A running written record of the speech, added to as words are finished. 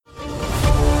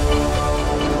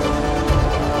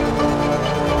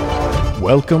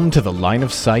Welcome to the Line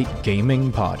of Sight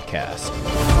Gaming Podcast.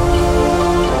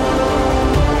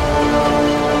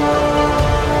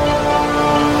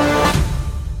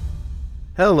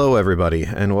 Hello, everybody,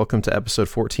 and welcome to episode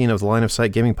 14 of the Line of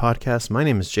Sight Gaming Podcast. My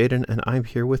name is Jaden, and I'm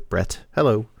here with Bret.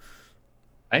 Hello.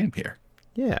 I am here.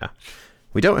 Yeah.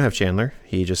 We don't have Chandler.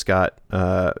 He just got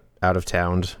out of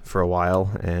town for a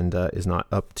while and is not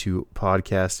up to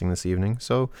podcasting this evening,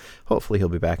 so hopefully he'll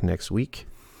be back next week.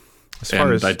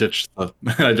 I ditched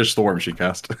the War Machine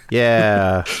cast.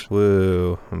 Yeah.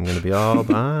 Woo. I'm going to be all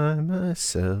by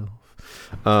myself.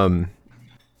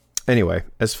 Anyway,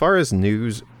 as far as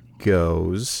news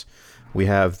goes, we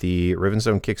have the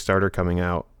Rivenstone Kickstarter coming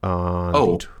out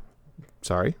on...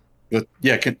 Sorry?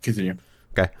 Yeah, continue.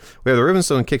 Okay. We have the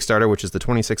Rivenstone Kickstarter, which is the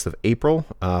 26th of April.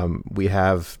 We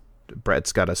have...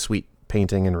 Bret's got a sweet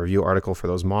painting and review article for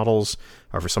those models,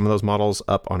 or for some of those models,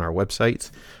 up on our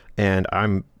website. And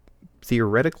I'm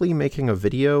theoretically making a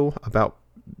video about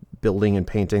building and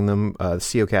painting them.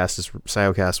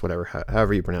 Siocast, whatever,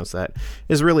 however you pronounce that,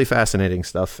 is really fascinating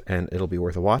stuff, and it'll be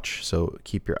worth a watch. So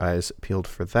keep your eyes peeled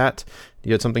for that.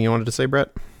 You had something you wanted to say,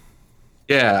 Bret?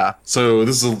 Yeah. So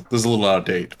this is a little out of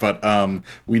date, but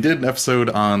we did an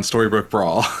episode on Storybook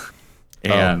Brawl.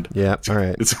 And yeah, all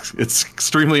right. It's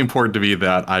extremely important to me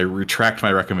that I retract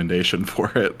my recommendation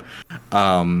for it.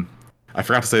 I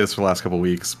forgot to say this for the last couple of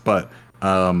weeks, but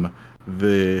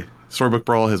the Storybook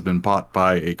Brawl has been bought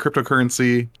by a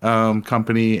cryptocurrency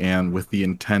company, and with the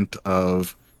intent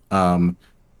of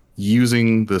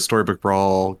using the Storybook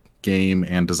Brawl game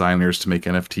and designers to make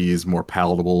NFTs more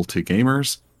palatable to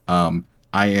gamers. I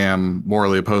am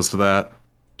morally opposed to that.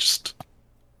 Just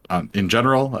in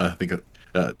general, I think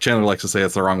Chandler likes to say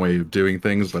it's the wrong way of doing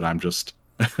things, but I'm just,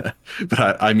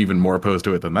 I'm even more opposed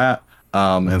to it than that.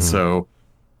 And so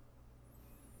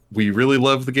we really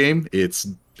love the game.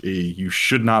 You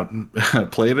should not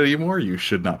play it anymore. You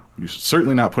should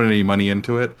certainly not put any money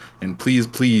into it. And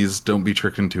please don't be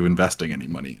tricked into investing any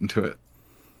money into it.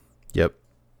 Yep.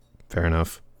 Fair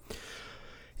enough.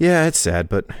 Yeah, it's sad,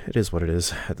 but it is what it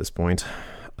is at this point.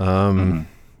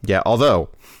 Yeah, although,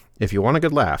 if you want a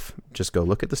good laugh, just go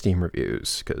look at the Steam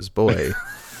reviews, because boy.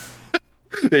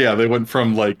 Yeah, they went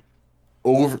from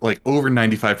over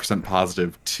 95%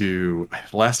 positive to,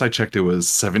 last I checked, it was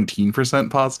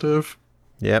 17% positive.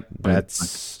 Yep,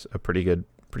 that's a pretty good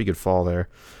fall there.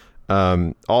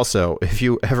 Also, if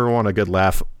you ever want a good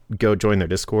laugh, go join their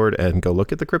Discord and go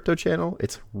look at the crypto channel.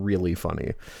 It's really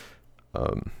funny.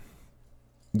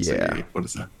 Yeah. See, what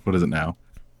is that? What is it now?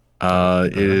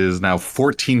 It is now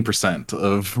 14%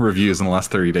 of reviews in the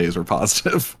last 30 days were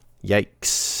positive.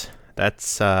 Yikes.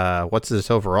 That's what's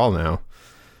this overall now?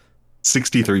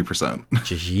 63%.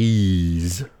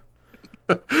 Jeez.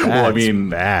 Well, I mean,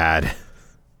 bad.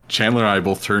 Chandler and I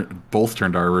both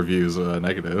turned our reviews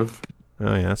negative.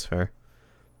 Oh yeah, that's fair.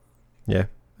 Yeah.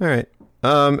 All right.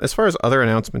 As far as other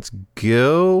announcements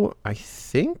go, I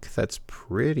think that's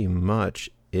pretty much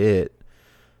it.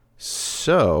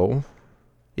 So,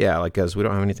 yeah, guys, we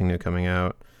don't have anything new coming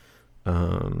out.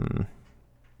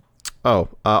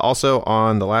 Also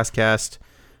on the last cast,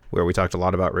 where we talked a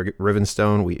lot about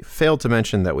Rivenstone, we failed to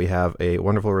mention that we have a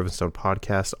wonderful Rivenstone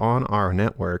podcast on our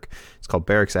network. It's called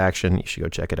Barracks Action. You should go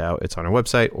check it out. It's on our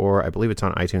website, or I believe it's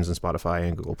on iTunes and Spotify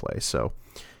and Google Play. So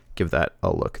give that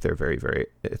a look. They're very, very,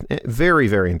 very,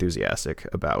 very enthusiastic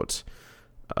about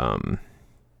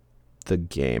the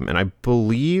game. And I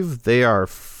believe they are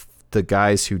the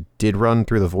guys who did run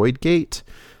through the Void Gate.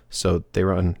 So they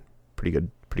run pretty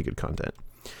good content.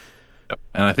 Yep.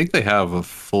 And I think they have a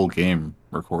full game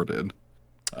recorded.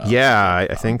 I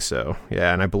think so.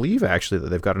 Yeah, and I believe actually that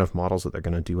they've got enough models that they're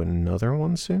going to do another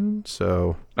one soon.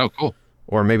 So, oh, cool.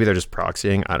 Or maybe they're just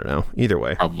proxying. I don't know. Either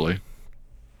way, probably.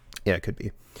 Yeah, it could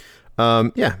be.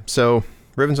 Yeah. So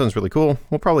Rivenstone's really cool.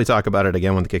 We'll probably talk about it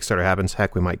again when the Kickstarter happens.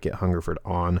 Heck, we might get Hungerford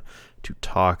on to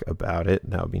talk about it.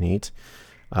 That would be neat.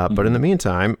 But in the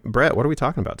meantime, Bret, what are we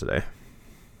talking about today?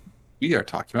 We are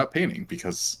talking about painting,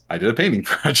 because I did a painting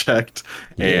project,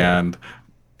 and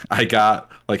I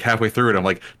got halfway through it. I'm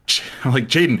like,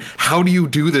 Jaden, how do you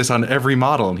do this on every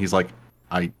model? And he's like,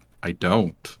 I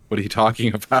don't. What are you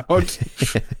talking about?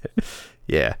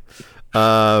 Yeah.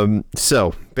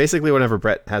 So basically, whenever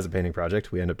Bret has a painting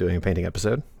project, we end up doing a painting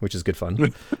episode, which is good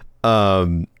fun.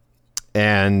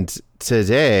 And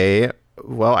today,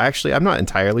 well, actually, I'm not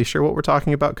entirely sure what we're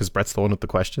talking about, because Bret's the one with the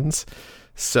questions.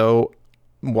 So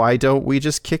why don't we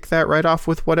just kick that right off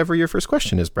with whatever your first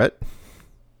question is, Bret?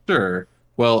 Sure.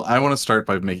 Well, I want to start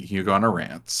by making you go on a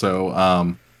rant.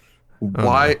 So,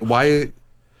 why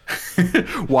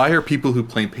why are people who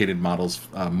paint painted models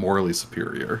morally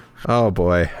superior? Oh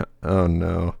boy. Oh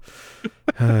no.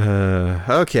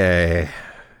 Okay.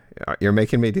 You're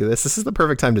making me do this. This is the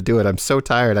perfect time to do it. I'm so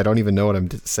tired. I don't even know what I'm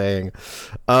saying.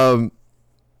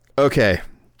 Okay.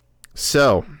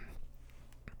 So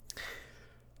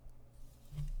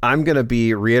I'm going to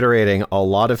be reiterating a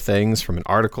lot of things from an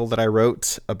article that I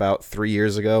wrote about 3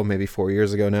 years ago, maybe 4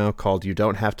 years ago now, called "You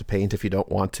Don't Have to Paint If You Don't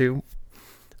Want to."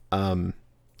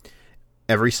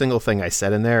 Every single thing I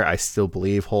said in there, I still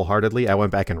believe wholeheartedly. I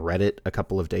went back and read it a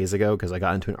couple of days ago because I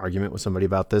got into an argument with somebody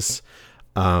about this.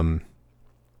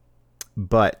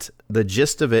 But the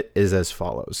gist of it is as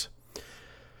follows.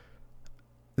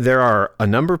 There are a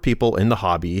number of people in the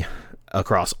hobby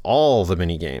across all the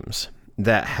mini games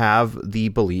that have the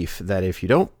belief that if you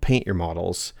don't paint your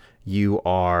models, you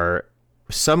are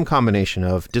some combination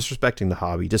of disrespecting the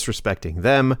hobby, disrespecting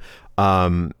them,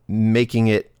 making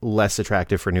it less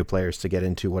attractive for new players to get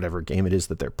into whatever game it is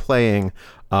that they're playing,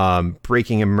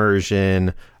 breaking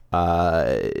immersion,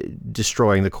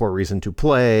 destroying the core reason to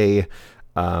play.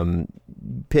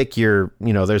 Pick your,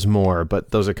 there's more,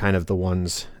 but those are kind of the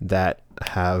ones that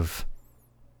have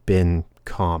been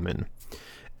common.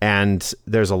 And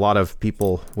there's a lot of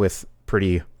people with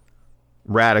pretty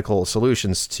radical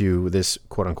solutions to this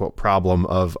quote unquote problem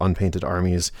of unpainted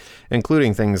armies,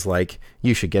 including things like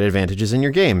you should get advantages in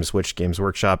your games, which Games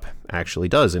Workshop actually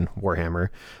does in Warhammer.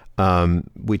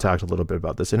 We talked a little bit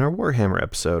about this in our Warhammer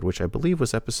episode, which I believe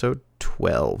was episode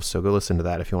 12. So go listen to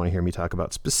that if you want to hear me talk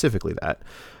about specifically that.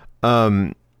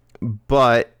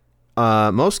 But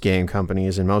most game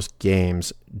companies and most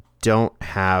games don't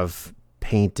have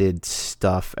painted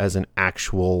stuff as an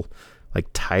actual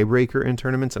tiebreaker in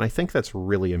tournaments, and I think that's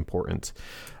really important.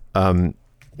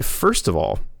 First of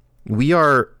all, we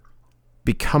are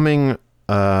becoming,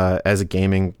 as a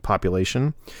gaming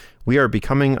population, we are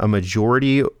becoming a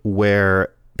majority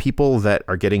where people that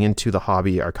are getting into the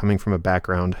hobby are coming from a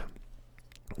background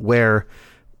where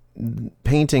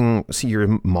painting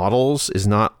your models is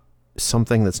not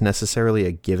something that's necessarily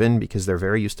a given, because they're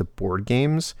very used to board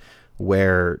games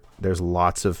where there's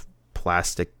lots of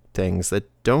plastic things that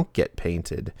don't get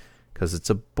painted because it's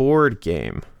a board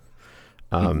game.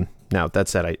 Now that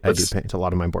said, I do paint a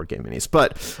lot of my board game minis,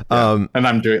 but and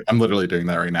I'm literally doing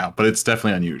that right now, but it's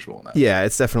definitely unusual now. Yeah,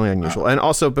 it's definitely unusual. And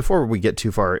also, before we get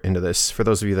too far into this, for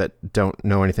those of you that don't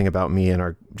know anything about me and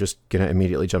are just gonna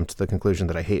immediately jump to the conclusion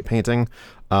that I hate painting,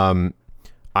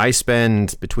 I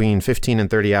spend between 15 and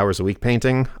 30 hours a week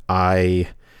painting. I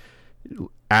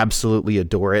absolutely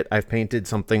adore it. I've painted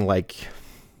something like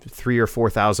 3,000 or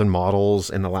 4,000 models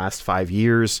in the last 5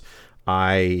 years.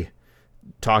 I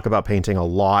talk about painting a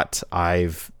lot.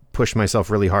 I've pushed myself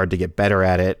really hard to get better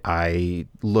at it. I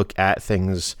look at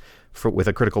things with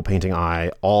a critical painting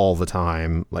eye all the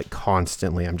time,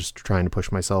 constantly. I'm just trying to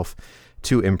push myself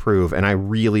to improve, and I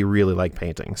really, really like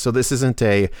painting. So this isn't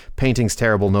a painting's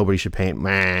terrible, nobody should paint,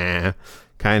 meh,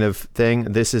 kind of thing.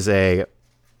 This is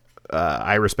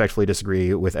I respectfully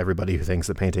disagree with everybody who thinks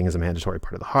that painting is a mandatory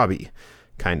part of the hobby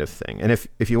kind of thing. And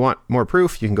if you want more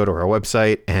proof, you can go to our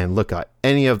website and look at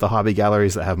any of the hobby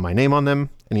galleries that have my name on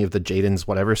them, any of the Jaden's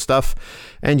whatever stuff,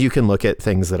 and you can look at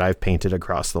things that I've painted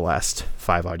across the last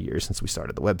 5 odd years since we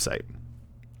started the website.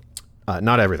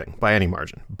 Not everything by any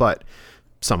margin, but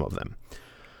some of them.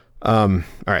 All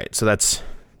right, so that's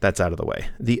out of the way.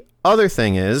 The other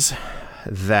thing is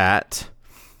that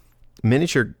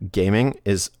miniature gaming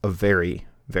is a very,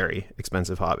 very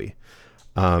expensive hobby.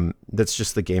 That's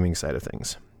just the gaming side of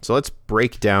things. So let's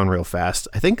break down real fast.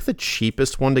 I think the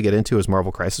cheapest one to get into is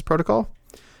Marvel Crisis Protocol.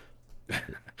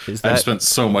 I've spent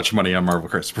so much money on Marvel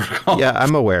Crisis Protocol. Yeah,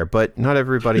 I'm aware, but not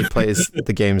everybody plays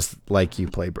the games like you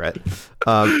play, Brett.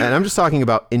 And I'm just talking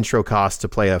about intro cost to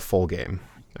play a full game.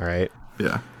 All right.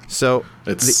 Yeah. So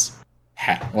it's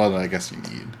well, I guess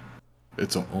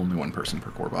it's only one person per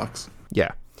core box.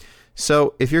 Yeah.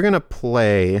 So if you're going to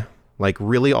play,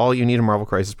 really all you need in Marvel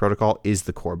Crisis Protocol is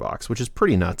the core box, which is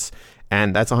pretty nuts.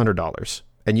 And that's $100.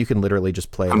 And you can literally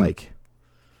just play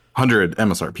 100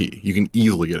 MSRP. You can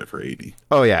easily get it for 80.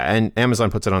 Oh yeah. And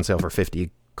Amazon puts it on sale for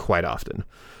 50 quite often.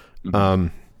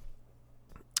 Mm-hmm.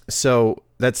 So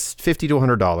that's $50 to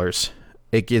 $100.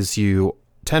 It gives you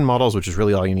 10 models, which is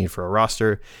really all you need for a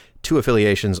roster, 2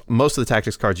 affiliations, most of the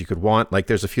tactics cards you could want.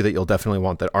 There's a few that you'll definitely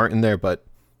want that aren't in there, but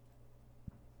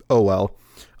oh well.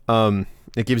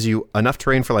 It gives you enough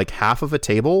terrain for half of a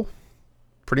table,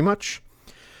 pretty much.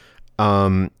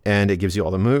 And it gives you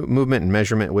all the movement and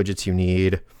measurement widgets you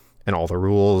need, and all the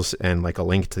rules, and a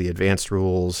link to the advanced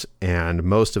rules, and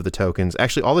most of the tokens.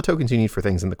 Actually, all the tokens you need for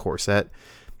things in the core set.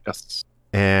 Yes.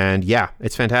 And yeah,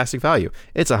 it's fantastic value.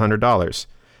 It's $100.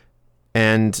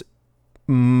 And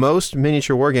most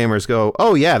miniature wargamers go,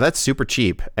 oh yeah, that's super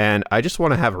cheap. And I just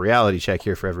want to have a reality check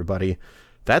here for everybody.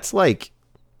 That's like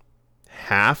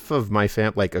half of my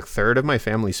like a third of my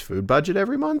family's food budget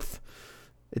every month.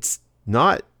 It's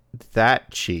not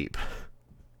that cheap,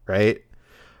 right?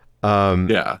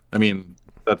 Yeah, I mean,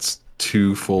 that's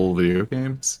 2 full video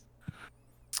games.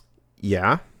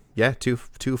 Yeah, two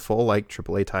full like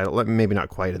AAA title. Maybe not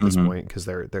quite at this point because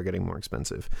they're getting more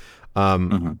expensive.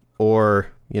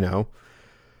 Or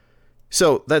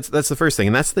so that's the first thing,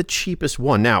 and that's the cheapest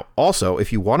one. Now, also,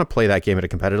 if you want to play that game at a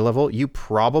competitive level, you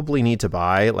probably need to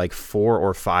buy like 4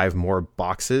 or 5 more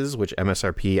boxes, which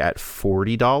MSRP at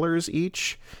 $40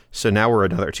 each. So now we're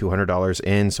another $200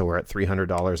 in, so we're at $300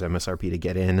 MSRP to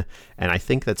get in, and I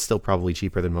think that's still probably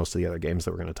cheaper than most of the other games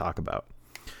that we're going to talk about.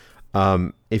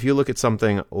 If you look at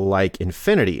something like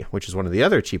Infinity, which is one of the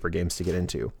other cheaper games to get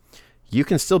into, you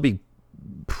can still be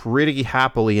pretty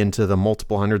happily into the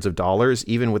multiple hundreds of dollars,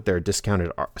 even with their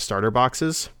discounted starter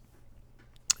boxes,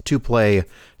 to play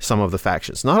some of the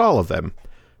factions. Not all of them,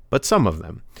 but some of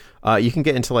them. You can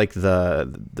get into like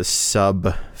the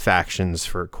sub factions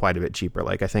for quite a bit cheaper.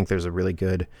 Like I think there's a really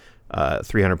good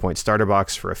 300 point starter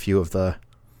box for a few of the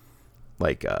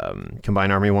like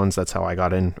combined army ones. That's how I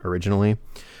got in originally.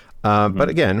 But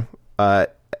again,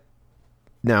 now,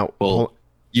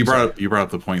 you brought up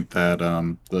the point that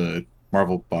the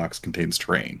Marvel box contains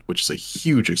terrain, which is a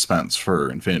huge expense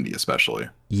for Infinity, especially.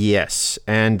 Yes,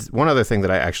 and one other thing that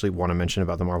I actually want to mention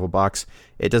about the Marvel box,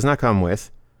 it does not come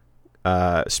with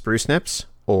spruce nips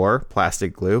or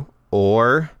plastic glue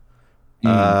or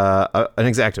an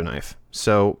X-Acto knife.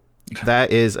 So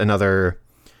that is another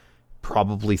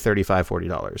probably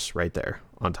 $35-$40 right there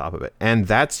on top of it. And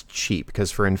that's cheap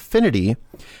because for Infinity,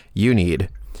 you need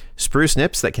spruce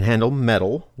nips that can handle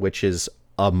metal, which is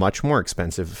a much more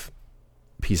expensive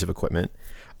piece of equipment.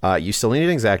 You still need an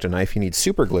X-Acto knife. You need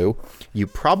super glue. You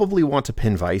probably want a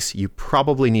pin vise. You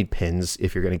probably need pins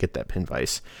if you're going to get that pin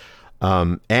vise.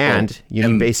 And you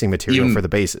need basing material for the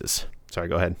bases. Sorry,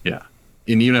 go ahead. Yeah.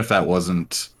 And even if that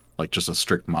wasn't like just a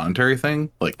strict monetary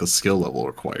thing, like the skill level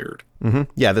required.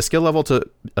 Yeah, the skill level to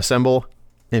assemble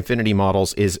Infinity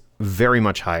models is very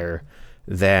much higher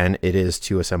than it is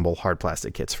to assemble hard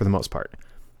plastic kits for the most part.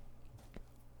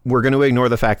 We're going to ignore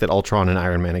the fact that Ultron and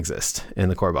Iron Man exist in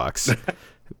the core box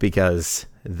because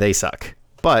they suck.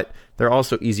 But they're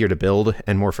also easier to build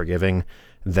and more forgiving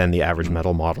than the average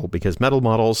metal model, because metal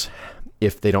models,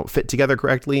 if they don't fit together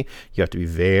correctly, you have to be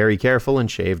very careful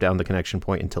and shave down the connection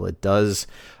point until it does.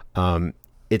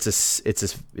 It's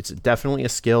definitely a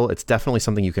skill. It's definitely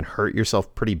something you can hurt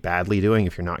yourself pretty badly doing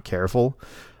if you're not careful.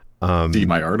 See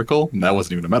my article? That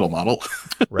wasn't even a metal model.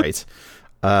 Right.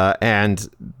 And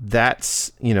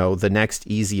that's, the next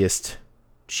easiest,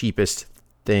 cheapest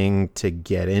thing to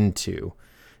get into.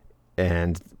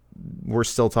 And we're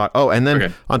still talking. Oh, and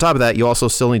then on top of that, you also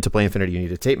still need to play Infinity. You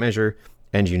need a tape measure,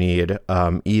 and you need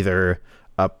either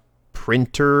a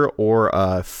printer or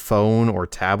a phone or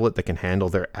tablet that can handle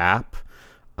their app.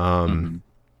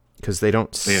 Because they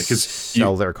don't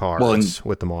sell their cards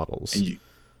with the models.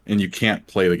 And you can't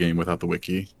play the game without the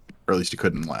wiki, or at least you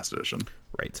couldn't in last edition.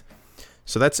 Right.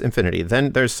 So that's Infinity.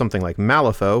 Then there's something like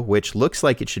Malifaux, which looks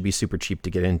like it should be super cheap to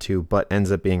get into, but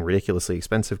ends up being ridiculously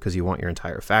expensive because you want your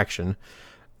entire faction.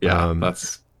 Yeah,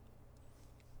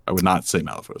 I would not say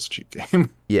Malifaux is a cheap game.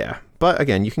 Yeah, but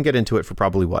again, you can get into it for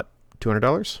probably what,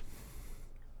 $200?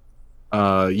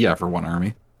 Yeah, for one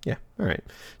army. Yeah, all right.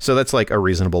 So that's like a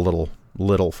reasonable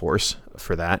little force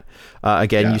for that.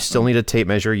 Again, you still need a tape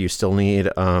measure. You still need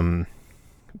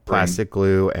plastic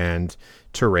glue and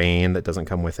terrain that doesn't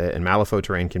come with it. And Malifaux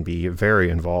terrain can be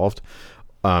very involved,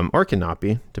 or it can not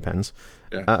be. Depends.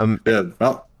 Yeah.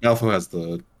 Malifaux has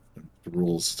the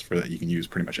rules for that. You can use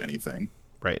pretty much anything.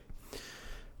 Right.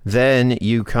 Then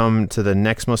you come to the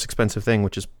next most expensive thing,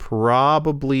 which is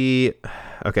probably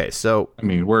okay. So I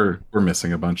mean, we're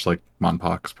missing a bunch. Like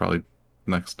Monpok's probably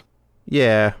next.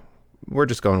 Yeah, we're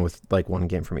just going with like one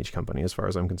game from each company, as far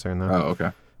as I'm concerned. Though. Oh,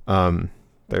 okay.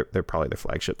 They're probably their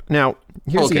flagship. Now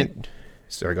here's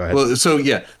sorry, go ahead. Well, so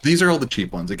yeah, these are all the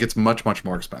cheap ones. It gets much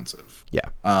more expensive. Yeah.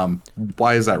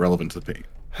 Why is that relevant to the paint?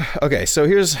 Okay, so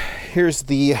here's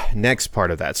the next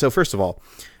part of that. So first of all,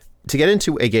 to get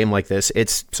into a game like this,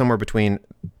 it's somewhere between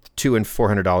 $200 and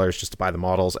 $400 just to buy the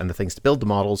models and the things to build the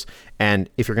models. And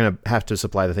if you're going to have to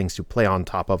supply the things to play on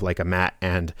top of, like a mat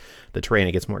and the terrain,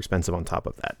 it gets more expensive on top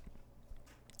of that.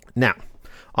 Now,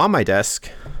 on my desk,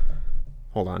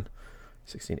 hold on,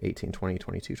 16, 18, 20,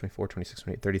 22, 24, 26,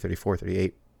 28, 30, 34,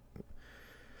 38.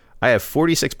 I have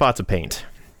 46 pots of paint.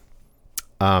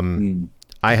 I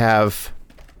have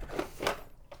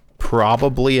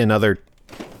probably another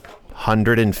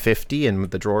 150 in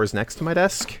the drawers next to my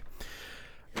desk.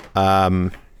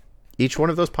 Each one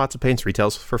of those pots of paints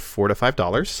retails for $4 to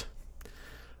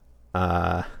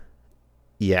 $5.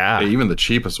 Yeah, even the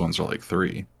cheapest ones are like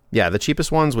 $3. Yeah, the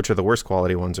cheapest ones, which are the worst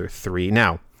quality ones, are $3.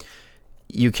 Now,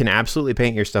 you can absolutely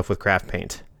paint your stuff with craft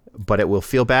paint, but it will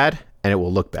feel bad and it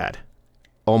will look bad,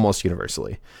 almost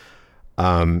universally.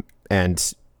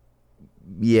 And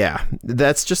yeah,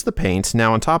 that's just the paint.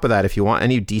 Now, on top of that, if you want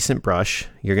any decent brush,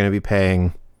 you're going to be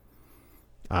paying,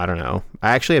 I don't know.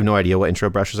 I actually have no idea what intro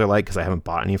brushes are like because I haven't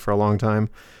bought any for a long time.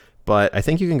 But I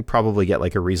think you can probably get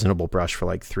like a reasonable brush for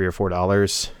like $3 or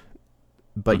 $4.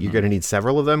 But you're going to need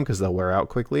several of them because they'll wear out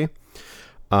quickly.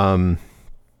 So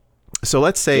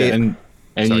let's say... Yeah,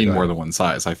 and you need more than one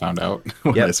size, I found out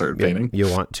when I started painting. You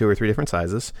want 2 or 3 different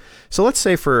sizes. So let's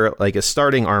say for like a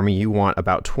starting army, you want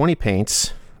about 20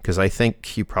 paints, because I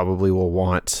think you probably will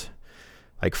want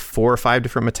like 4 or 5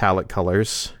 different metallic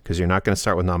colors, because you're not going to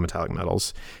start with non-metallic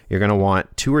metals. You're going to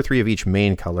want 2 or 3 of each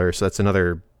main color, so that's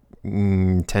another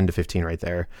 10 to 15 right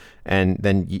there. And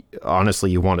then,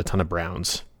 honestly, you want a ton of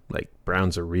browns. Like,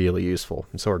 browns are really useful,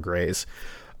 and so are grays.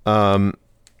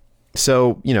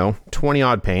 So, 20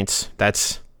 odd paints,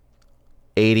 that's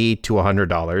 $80 to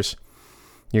 $100.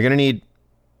 You're going to need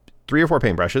 3 or 4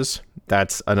 paintbrushes.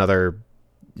 That's another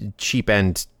cheap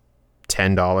end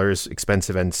 $10,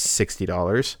 expensive end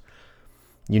 $60.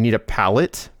 You need a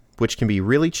palette, which can be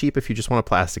really cheap if you just want a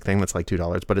plastic thing that's like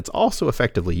 $2, but it's also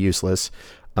effectively useless,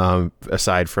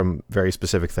 aside from very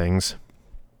specific things.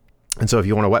 And so if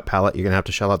you want a wet palette, you're going to have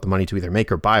to shell out the money to either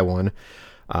make or buy one.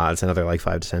 It's another like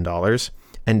 $5 to $10.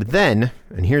 And then,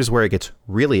 and here's where it gets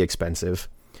really expensive,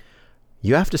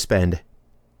 you have to spend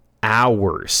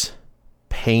hours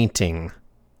painting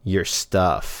your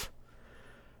stuff.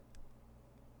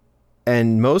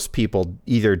 And most people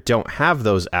either don't have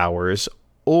those hours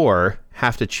or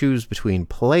have to choose between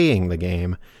playing the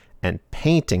game and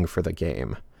painting for the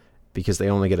game because they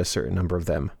only get a certain number of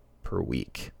them per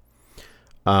week.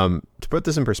 To put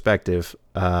this in perspective,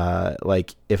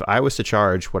 like if I was to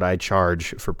charge what I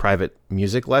charge for private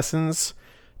music lessons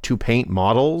to paint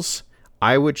models,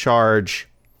 I would charge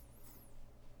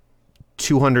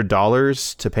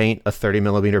 $200 to paint a 30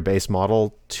 millimeter base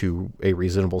model to a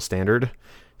reasonable standard.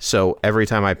 So every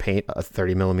time I paint a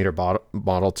 30 millimeter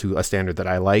model to a standard that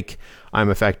I like,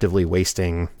 I'm effectively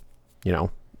wasting,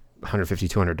 $150,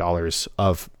 $200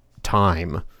 of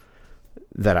time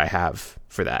that I have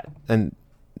for that. And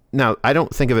now, I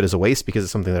don't think of it as a waste because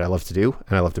it's something that I love to do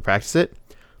and I love to practice it.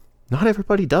 Not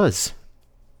everybody does.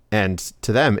 And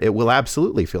to them, it will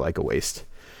absolutely feel like a waste.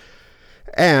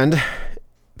 And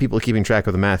people keeping track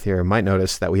of the math here might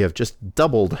notice that we have just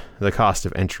doubled the cost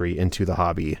of entry into the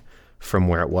hobby from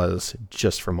where it was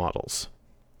just for models.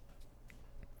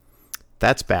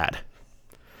 That's bad.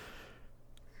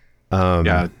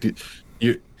 Yeah,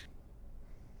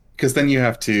 because then you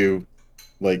have to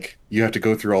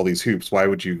go through all these hoops. Why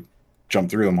would you jump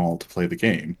through them all to play the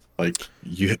game? Like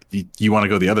you want to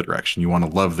go the other direction. You want to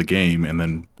love the game and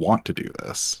then want to do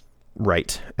this.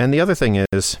 Right. And the other thing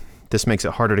is, this makes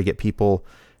it harder to get people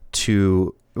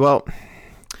to, well,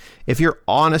 if you're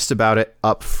honest about it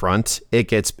up front, it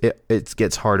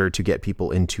gets harder to get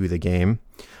people into the game.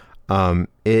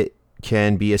 It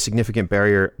can be a significant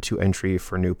barrier to entry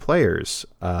for new players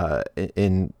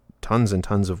in tons and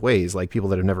tons of ways, like people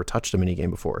that have never touched a minigame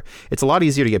before. It's a lot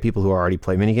easier to get people who already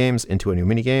play minigames into a new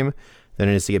minigame than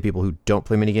it is to get people who don't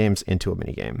play minigames into a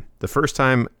minigame. The first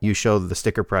time you show the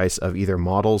sticker price of either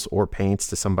models or paints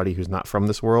to somebody who's not from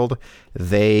this world,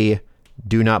 they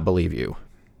do not believe you.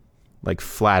 Like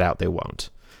flat out, they won't,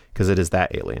 because it is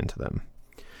that alien to them.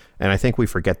 And I think we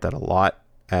forget that a lot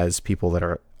as people that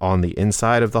are on the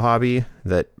inside of the hobby,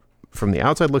 that from the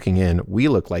outside looking in, we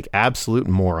look like absolute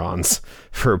morons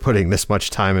for putting this much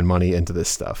time and money into this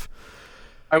stuff.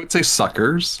 I would say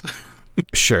suckers.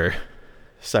 Sure.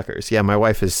 Suckers. Yeah, my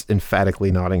wife is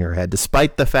emphatically nodding her head,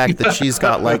 despite the fact that she's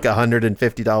got like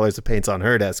 $150 of paints on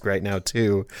her desk right now,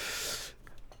 too.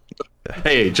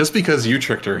 Hey, just because you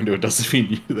tricked her into it doesn't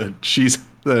mean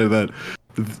that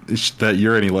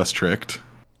you're any less tricked.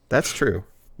 That's true.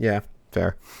 Yeah,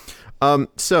 fair.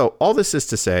 So all this is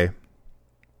to say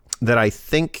that I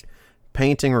think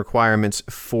painting requirements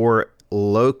for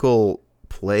local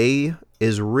play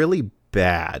is really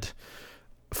bad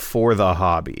for the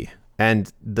hobby.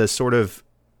 And the sort of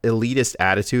elitist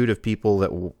attitude of people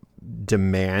that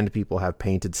demand people have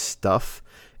painted stuff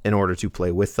in order to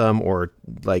play with them, or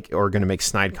going to make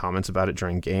snide comments about it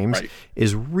during games, right,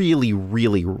 is really,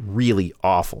 really, really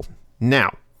awful.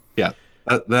 Now, yeah,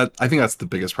 that I think that's the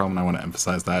biggest problem. I want to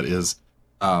emphasize that is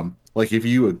Like if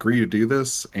you agree to do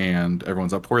this and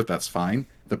everyone's up for it, that's fine.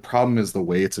 The problem is the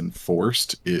way it's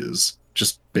enforced is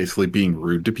just basically being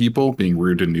rude to people, being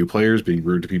rude to new players, being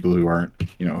rude to people who aren't,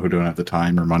 who don't have the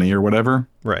time or money or whatever.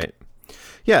 Right.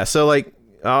 Yeah. So like,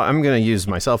 I'm going to use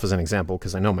myself as an example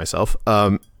because I know myself.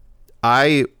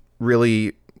 I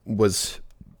really was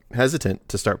hesitant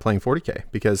to start playing 40K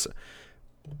because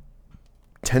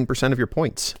 10% of your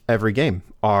points every game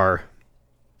are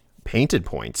painted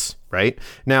points, right?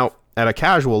 Now, at a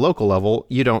casual local level,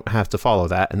 you don't have to follow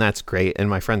that, and that's great. And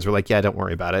my friends were like, yeah, don't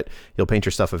worry about it. You'll paint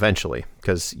your stuff eventually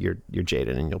because you're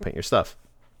Jaden and you'll paint your stuff.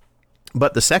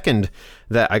 But the second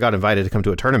that I got invited to come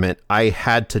to a tournament, I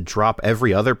had to drop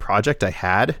every other project I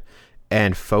had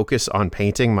and focus on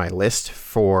painting my list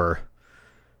for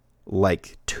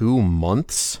like 2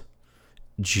 months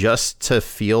just to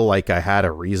feel like I had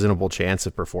a reasonable chance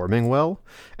of performing well.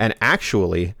 And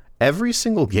actually, every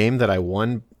single game that I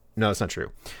won, no, that's not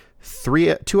true.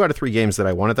 2 out of 3 games that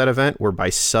I won at that event were by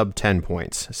sub 10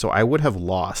 points. So I would have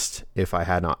lost if I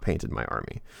had not painted my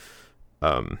army.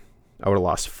 I would have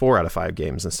lost 4 out of 5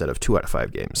 games instead of 2 out of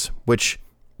 5 games, which,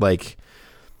 like,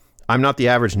 I'm not the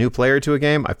average new player to a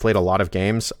game. I've played a lot of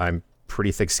games. I'm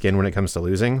pretty thick-skinned when it comes to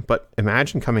losing, but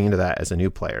imagine coming into that as a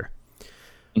new player.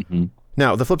 Mm-hmm.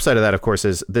 Now, the flip side of that, of course,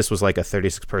 is this was like a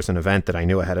 36-person event that I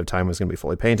knew ahead of time was going to be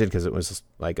fully painted because it was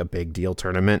like a big deal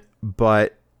tournament.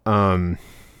 But, and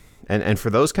for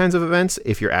those kinds of events,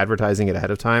 if you're advertising it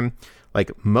ahead of time,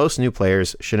 like most new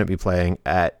players shouldn't be playing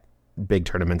at big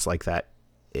tournaments like that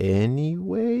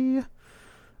anyway.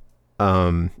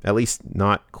 At least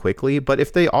not quickly. But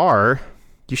if they are,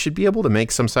 you should be able to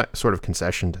make some sort of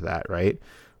concession to that, right?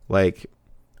 Like,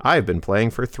 I've been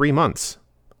playing for 3 months.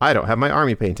 I don't have my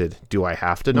army painted. Do I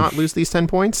have to not lose these 10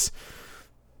 points?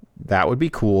 That would be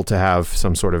cool to have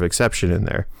some sort of exception in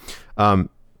there.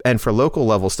 And for local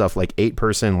level stuff, like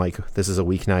 8-person, like this is a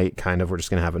weeknight kind of, we're just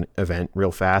going to have an event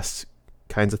real fast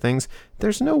kinds of things.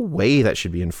 There's no way that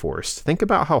should be enforced. Think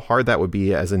about how hard that would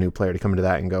be as a new player to come into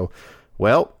that and go,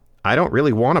 well, I don't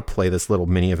really want to play this little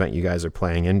mini event you guys are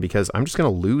playing in because I'm just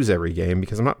going to lose every game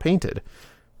because I'm not painted,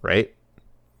 right?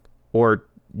 Or,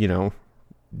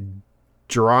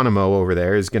 Geronimo over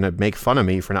there is going to make fun of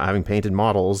me for not having painted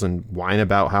models and whine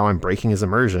about how I'm breaking his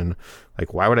immersion.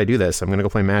 Like, why would I do this? I'm going to go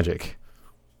play Magic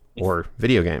or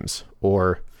video games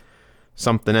or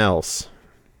something else.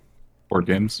 Board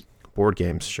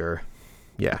games, sure.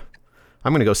 Yeah.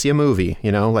 I'm going to go see a movie,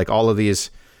 like all of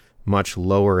these much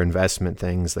lower investment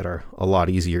things that are a lot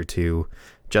easier to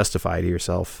justify to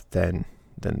yourself than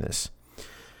this.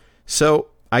 So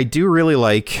I do really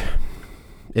like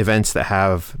events that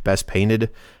have best painted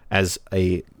as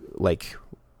a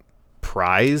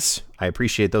prize. I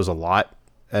appreciate those a lot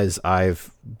as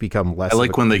I've become less of a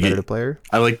competitive player.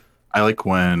 I like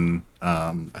when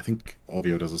I think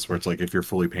Olvio does this where it's like if you're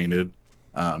fully painted,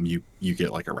 you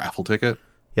get like a raffle ticket.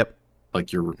 Yep.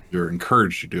 Like you're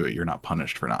encouraged to do it. You're not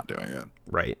punished for not doing it.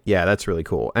 Right. Yeah, that's really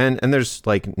cool. And there's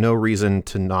like no reason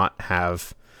to not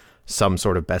have some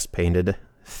sort of best painted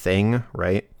thing,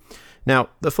 right? Now,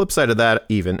 the flip side of that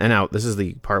this is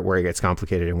the part where it gets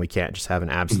complicated and we can't just have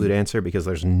an absolute answer because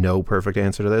there's no perfect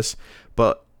answer to this.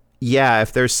 But yeah,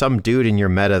 if there's some dude in your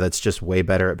meta that's just way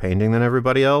better at painting than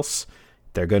everybody else,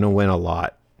 they're going to win a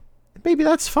lot. Maybe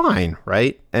that's fine,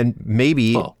 right? And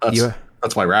maybe... Well,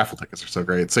 that's why raffle tickets are so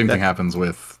great. Same thing happens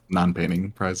with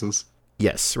non-painting prizes.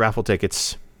 Yes, raffle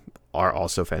tickets are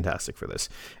also fantastic for this.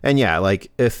 And yeah, like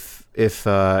if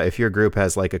your group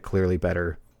has like a clearly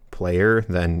better player,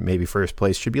 then maybe first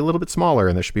place should be a little bit smaller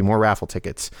and there should be more raffle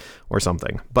tickets or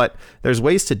something. But there's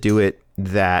ways to do it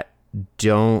that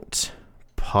don't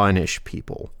punish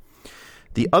people.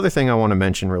 The other thing I want to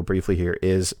mention real briefly here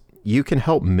is you can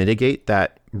help mitigate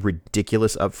that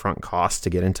ridiculous upfront cost to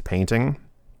get into painting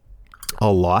a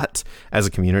lot as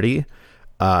a community,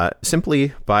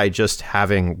 simply by just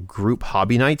having group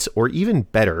hobby nights, or even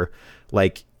better,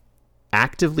 like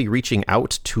actively reaching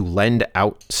out to lend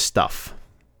out stuff,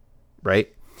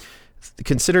 right?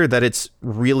 Consider that it's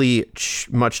really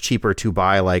much cheaper to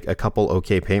buy like a couple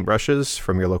okay paintbrushes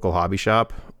from your local hobby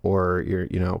shop or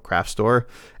your craft store,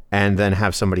 and then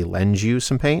have somebody lend you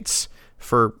some paints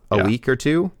for a week or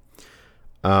two.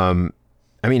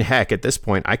 I mean, heck, at this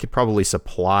point, I could probably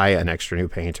supply an extra new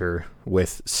painter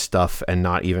with stuff and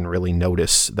not even really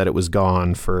notice that it was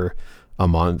gone for a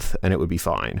month, and it would be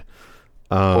fine.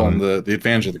 And the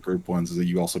advantage of the group ones is that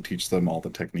you also teach them all the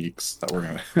techniques that we're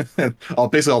going to...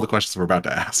 basically all the questions we're about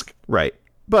to ask. Right.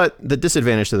 But the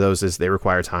disadvantage to those is they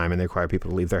require time and they require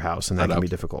people to leave their house, and that can be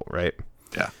difficult, right?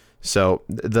 Yeah. So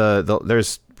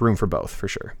there's room for both, for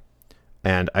sure.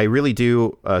 And I really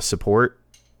do support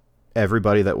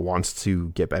everybody that wants to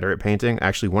get better at painting.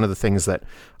 Actually, one of the things that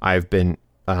I've been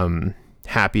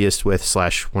happiest with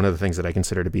 / one of the things that I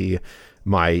consider to be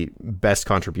my best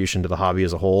contribution to the hobby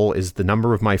as a whole is the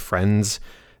number of my friends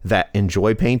that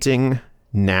enjoy painting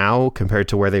now compared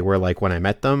to where they were like when I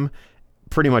met them.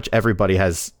 Pretty much everybody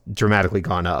has dramatically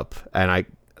gone up, and I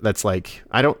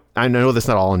know that's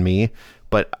not all on me,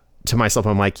 but to myself,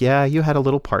 I'm like, yeah, you had a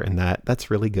little part in that. That's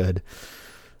really good.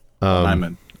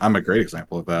 I'm a great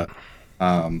example of that.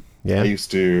 Yeah. I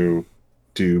used to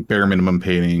do bare minimum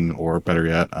painting, or better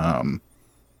yet,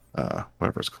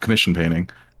 whatever it's called, commission painting.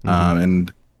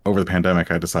 And over the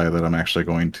pandemic, I decided that I'm actually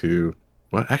going to.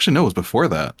 What? Actually, no, it was before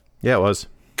that. Yeah, it was.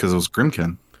 Because it was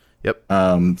Grimkin. Yep.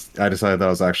 I decided that I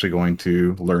was actually going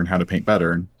to learn how to paint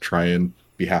better and try and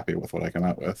be happy with what I come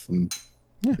out with. And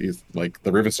these, like,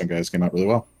 the Riverstone guys came out really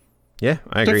well. Yeah,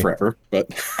 I agree. Took forever, but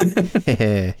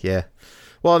yeah.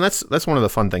 Well, and that's one of the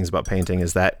fun things about painting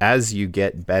is that as you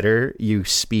get better, you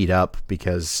speed up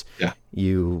because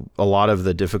a lot of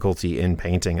the difficulty in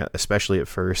painting, especially at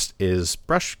first, is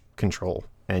brush control,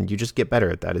 and you just get better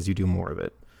at that as you do more of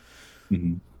it.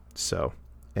 Mm-hmm. So,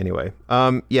 anyway,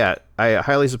 I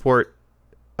highly support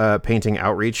painting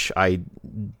outreach. I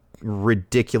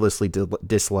ridiculously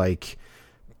dislike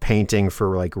painting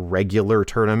for like regular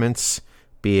tournaments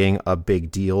being a big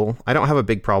deal. I don't have a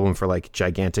big problem for like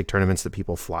gigantic tournaments that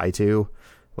people fly to.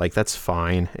 Like, that's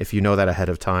fine if you know that ahead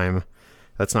of time.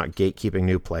 That's not gatekeeping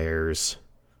new players,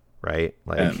 right?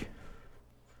 Like,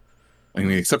 I mean,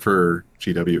 except for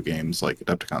GW games, like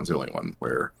Adepticon's the only one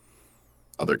where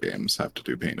other games have to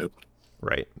do painted.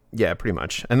 Right. Yeah, pretty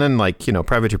much. And then, like,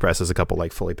 Privateer Press has a couple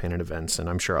like fully painted events, and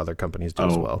I'm sure other companies do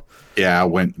as well. Yeah,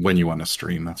 when you want to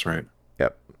stream, that's right.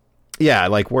 Yep. Yeah,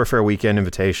 like Warfare Weekend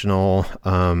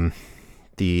Invitational,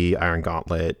 the Iron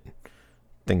Gauntlet,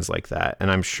 things like that.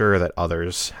 And I'm sure that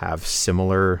others have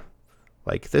similar,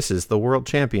 like, this is the World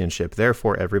Championship,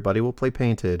 therefore everybody will play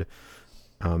painted.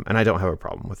 And I don't have a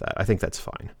problem with that. I think that's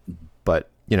fine.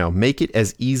 But, make it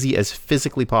as easy as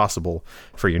physically possible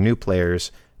for your new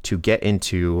players to get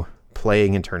into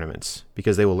playing in tournaments,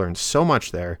 because they will learn so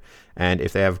much there. And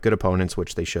if they have good opponents,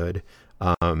 which they should,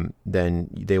 then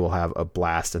they will have a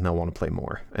blast and they'll want to play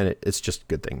more. And it's just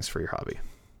good things for your hobby.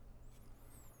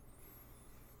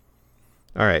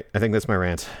 All right. I think that's my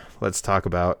rant. Let's talk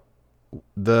about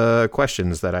the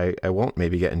questions that I won't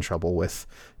maybe get in trouble with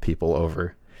people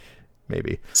over.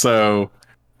 Maybe. So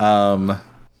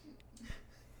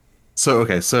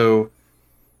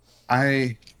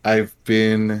I've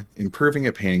been improving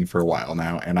at painting for a while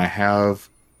now, and I have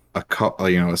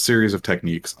a series of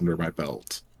techniques under my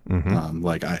belt. Mm-hmm.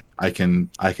 Like I can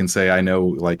say I know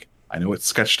what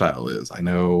sketch style is. I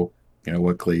know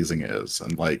what glazing is,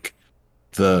 and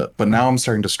but now I'm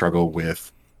starting to struggle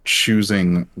with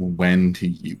choosing when to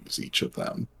use each of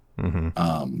them.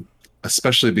 Mm-hmm.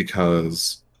 Especially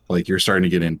because you're starting to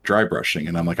get in dry brushing,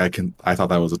 and I'm like, I thought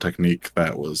that was a technique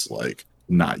that was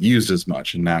not used as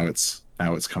much, and now it's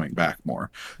coming back more.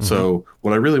 Mm-hmm. So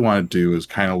what I really want to do is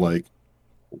kind of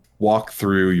walk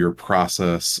through your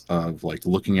process of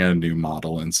looking at a new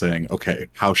model and saying, okay,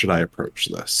 how should I approach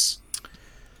this?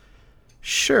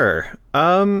 Sure.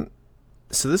 So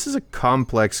this is a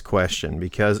complex question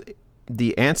because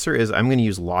the answer is I'm going to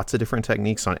use lots of different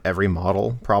techniques on every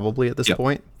model probably at this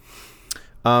point.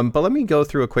 But let me go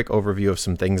through a quick overview of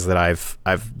some things that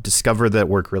I've discovered that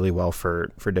work really well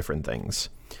for different things.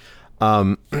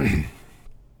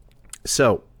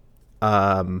 So,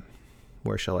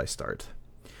 where shall I start?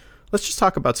 Let's just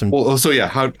talk about some. Well, so yeah,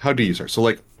 how do you start? So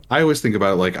I always think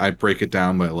about it I break it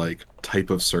down by type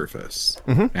of surface,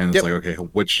 mm-hmm. and it's okay,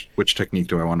 which technique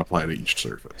do I want to apply to each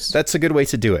surface? That's a good way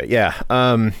to do it. Yeah.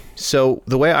 So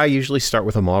the way I usually start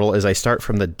with a model is I start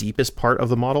from the deepest part of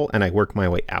the model and I work my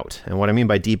way out. And what I mean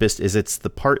by deepest is it's the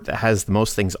part that has the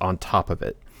most things on top of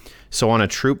it. So on a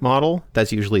troop model,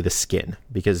 that's usually the skin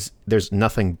because there's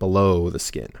nothing below the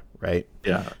skin, right?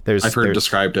 Yeah. I've heard it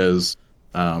described as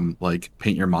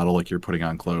paint your model like you're putting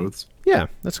on clothes. Yeah,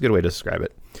 that's a good way to describe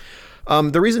it.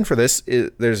 The reason for this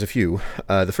is there's a few.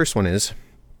 The first one is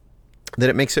that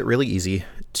it makes it really easy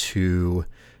to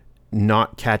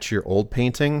not catch your old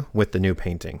painting with the new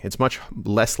painting. It's much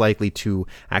less likely to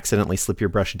accidentally slip your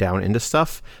brush down into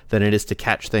stuff than it is to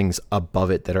catch things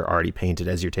above it that are already painted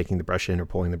as you're taking the brush in or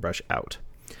pulling the brush out.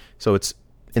 So it's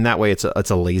in that way, it's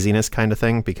a laziness kind of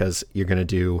thing because you're going to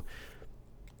do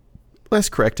less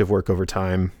corrective work over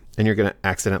time and you're going to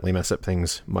accidentally mess up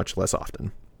things much less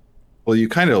often. Well, you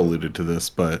kind of alluded to this,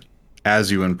 but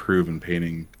as you improve in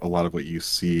painting, a lot of what you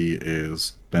see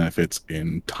is benefits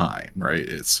in time, right?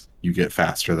 It's you get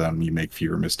faster them, you make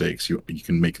fewer mistakes, you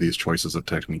can make these choices of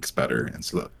techniques better, and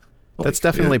so That's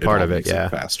definitely part of it. Yeah.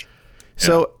 Faster.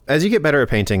 So as you get better at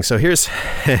painting, so here's,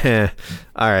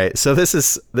 all right. So this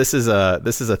is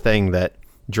a thing that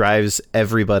drives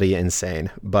everybody insane,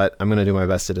 but I'm going to do my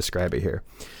best to describe it here.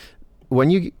 When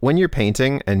you're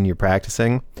painting and you're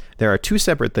practicing, there are two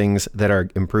separate things that are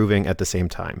improving at the same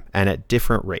time and at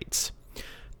different rates.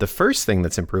 The first thing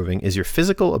that's improving is your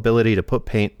physical ability to put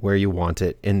paint where you want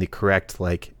it in the correct,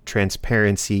 like,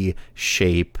 transparency,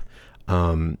 shape,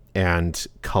 and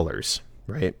colors,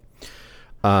 right?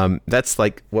 That's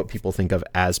like what people think of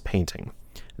as painting.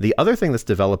 The other thing that's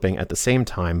developing at the same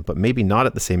time, but maybe not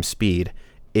at the same speed,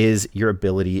 is your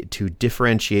ability to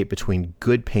differentiate between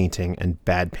good painting and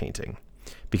bad painting,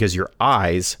 because your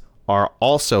eyes are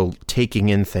also taking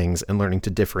in things and learning to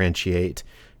differentiate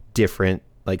different,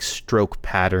 like, stroke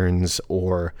patterns,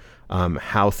 or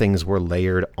how things were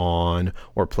layered on,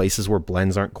 or places where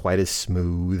blends aren't quite as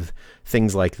smooth,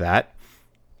 things like that.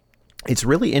 It's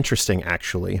really interesting,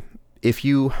 actually. If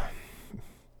you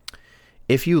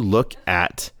look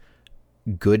at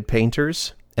good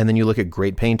painters and then you look at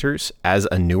great painters as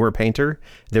a newer painter,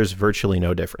 there's virtually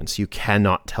no difference. You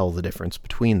cannot tell the difference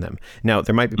between them. Now,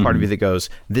 there might be part of you that goes,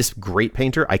 this great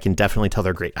painter, I can definitely tell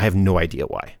they're great. I have no idea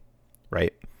why,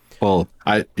 right? Well,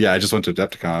 I just went to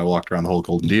Adepticon. I walked around the whole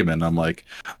Golden Demon. And I'm like,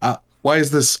 why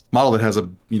is this model that has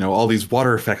all these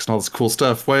water effects and all this cool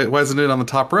stuff? Why isn't it on the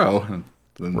top row? And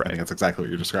then I think that's exactly what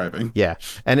you're describing. Yeah,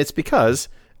 and it's because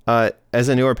as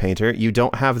a newer painter, you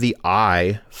don't have the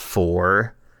eye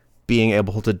for being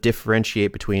able to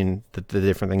differentiate between the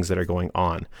different things that are going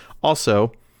on.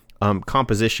 Also,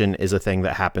 composition is a thing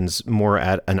that happens more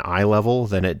at an eye level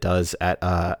than it does at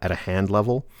a hand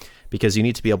level, because you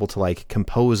need to be able to, like,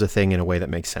 compose a thing in a way that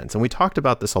makes sense. And we talked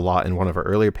about this a lot in one of our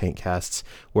earlier paint casts,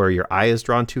 where your eye is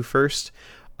drawn to first.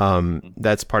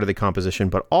 That's part of the composition,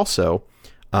 but also,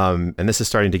 and this is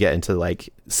starting to get into, like,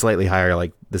 slightly higher,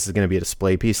 like, this is going to be a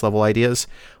display piece level ideas.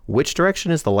 Which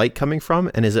direction is the light coming from?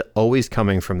 And is it always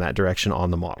coming from that direction on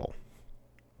the model?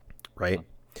 Right?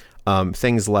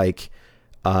 Things like,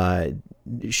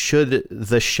 should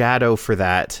the shadow for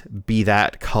that be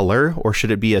that color, or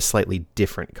should it be a slightly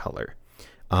different color?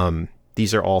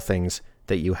 These are all things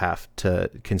that you have to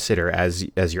consider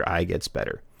as your eye gets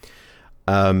better.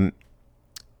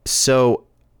 So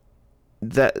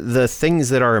the things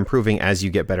that are improving as you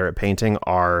get better at painting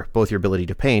are both your ability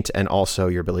to paint and also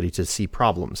your ability to see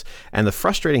problems. And the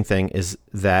frustrating thing is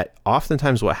that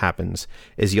oftentimes what happens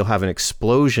is you'll have an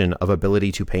explosion of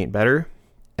ability to paint better,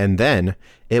 and then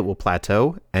it will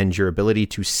plateau, and your ability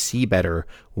to see better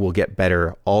will get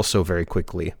better also very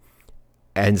quickly.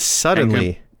 And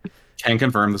suddenly... Can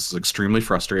confirm this is extremely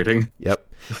frustrating. Yep.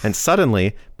 And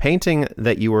suddenly, painting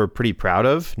that you were pretty proud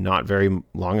of not very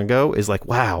long ago is like,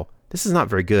 wow, this is not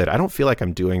very good. I don't feel like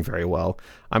I'm doing very well.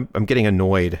 I'm getting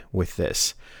annoyed with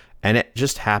this. And it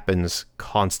just happens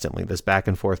constantly, this back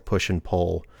and forth push and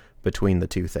pull between the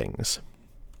two things.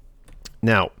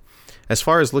 Now, as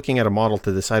far as looking at a model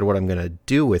to decide what I'm going to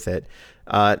do with it,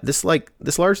 this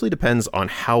largely depends on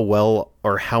how well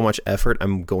or how much effort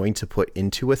I'm going to put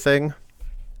into a thing.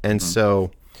 And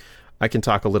so I can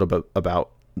talk a little bit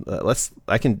about,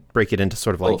 I can break it into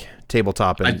sort of like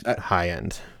tabletop and high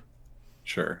end.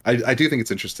 Sure. I do think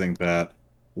it's interesting that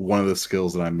one of the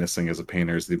skills that I'm missing as a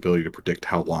painter is the ability to predict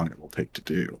how long it will take to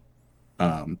do.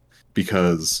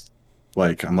 Because,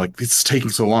 like, I'm like, this is taking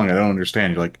so long, I don't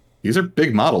understand. You're like, these are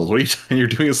big models. What are you? You're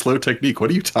doing a slow technique. What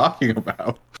are you talking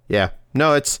about? Yeah.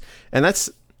 No, that's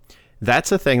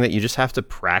a thing that you just have to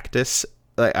practice.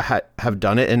 Like, have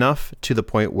done it enough to the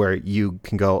point where you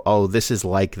can go, oh, this is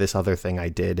like this other thing I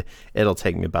did. It'll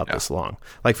take me about this long.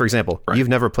 Like, for example, You've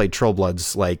never played Troll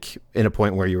Bloods, like, in a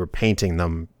point where you were painting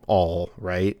them all,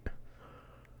 right?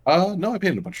 No, I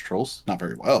painted a bunch of trolls. Not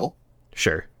very well.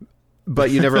 Sure. But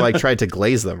you never, like, tried to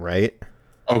glaze them, right?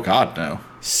 Oh, God, no.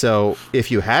 So if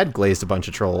you had glazed a bunch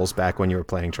of trolls back when you were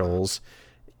playing trolls,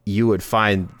 you would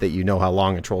find that you know how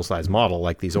long a troll size model,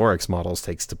 like these Oryx models,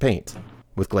 takes to paint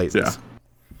with glazes. Yeah.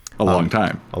 A long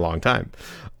time.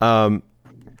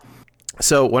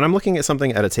 So when I'm looking at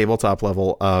something at a tabletop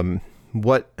level,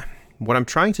 what I'm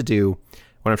trying to do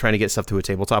when I'm trying to get stuff to a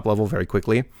tabletop level very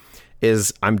quickly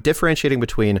is I'm differentiating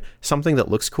between something that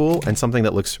looks cool and something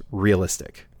that looks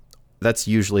realistic. That's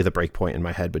usually the break point in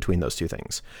my head between those two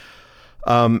things.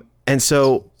 And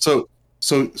so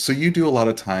you do a lot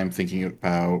of time thinking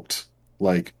about,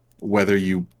 like, whether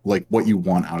you like what you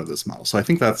want out of this model. So I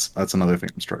think that's another thing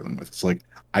I'm struggling with. It's like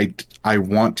I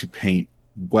want to paint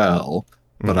well,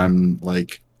 but I'm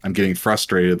getting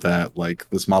frustrated that, like,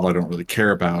 this model I don't really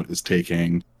care about is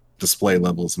taking display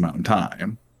levels amount of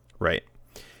time. Right.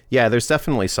 Yeah, there's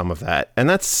definitely some of that. And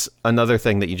that's another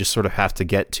thing that you just sort of have to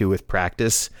get to with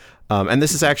practice. And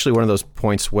this is actually one of those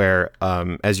points where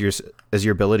as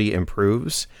your ability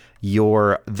improves,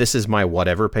 your this is my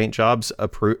whatever paint jobs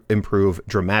improve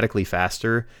dramatically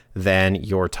faster than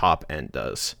your top end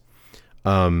does.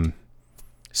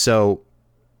 So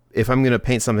if I'm going to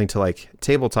paint something to like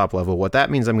tabletop level, what that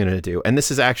means I'm going to do, and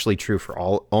this is actually true for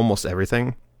almost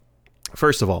everything.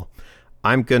 First of all,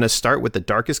 I'm going to start with the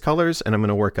darkest colors and I'm going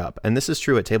to work up. And this is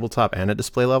true at tabletop and at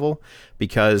display level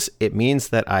because it means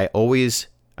that I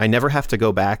never have to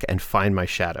go back and find my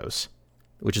shadows,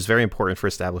 which is very important for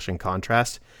establishing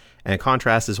contrast. And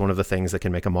contrast is one of the things that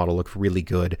can make a model look really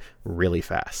good really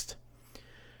fast.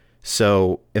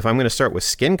 So if I'm going to start with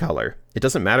skin color, it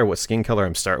doesn't matter what skin color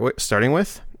I'm starting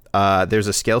with. There's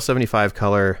a scale 75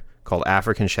 color called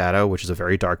African Shadow, which is a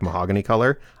very dark mahogany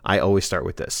color. I always start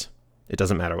with this. It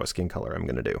doesn't matter what skin color I'm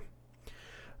going to do.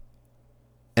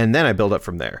 And then I build up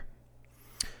from there.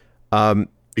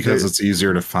 Because it's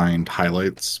easier to find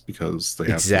highlights because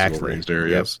they have visible raised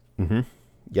areas. Yep. Mm-hmm.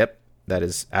 Yep. That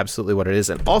is absolutely what it is.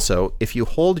 And also, if you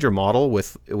hold your model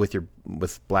with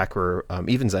black or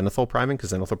even zenithal priming,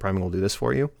 because zenithal priming will do this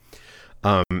for you,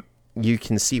 you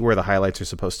can see where the highlights are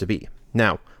supposed to be.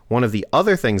 Now, one of the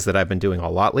other things that I've been doing a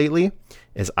lot lately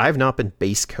is I've not been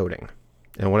base coating.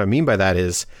 And what I mean by that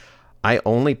is I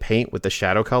only paint with the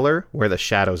shadow color where the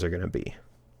shadows are going to be,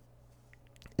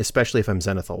 especially if I'm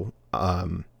zenithal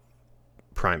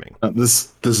priming.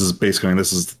 This is base coating.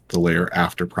 This is the layer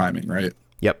after priming, right?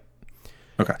 Yep.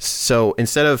 Okay. So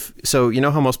you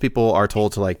know how most people are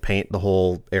told to like paint the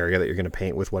whole area that you're going to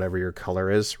paint with whatever your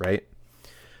color is, right?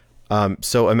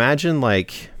 So imagine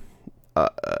like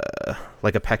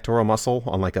a pectoral muscle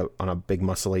on a big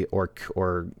muscly orc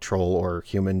or troll or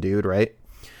human dude, right?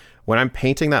 When I'm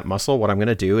painting that muscle, what I'm going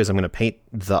to do is I'm going to paint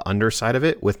the underside of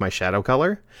it with my shadow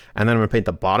color, and then I'm going to paint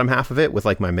the bottom half of it with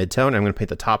like my midtone. I'm going to paint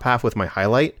the top half with my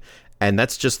highlight, and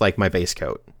that's just like my base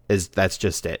coat. That's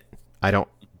just it. I don't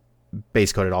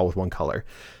base coat it all with one color.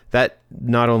 That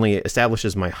not only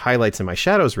establishes my highlights and my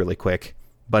shadows really quick,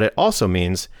 but it also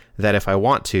means that if I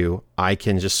want to, I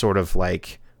can just sort of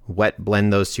like wet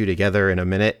blend those two together in a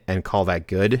minute and call that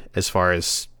good as far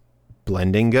as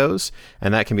blending goes,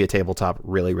 and that can be a tabletop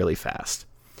really, really fast.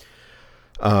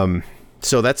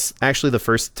 So that's actually the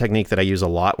first technique that I use a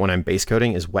lot when I'm base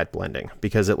coating is wet blending,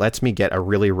 because it lets me get a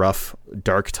really rough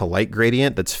dark to light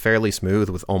gradient that's fairly smooth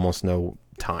with almost no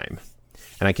time.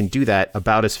 And I can do that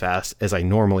about as fast as I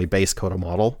normally base coat a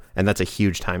model, and that's a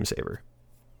huge time saver.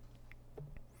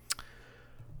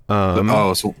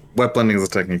 So wet blending is a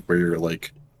technique where you're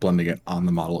like blending it on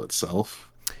the model itself.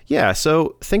 Yeah,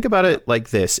 so think about it like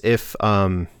this. If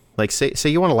like say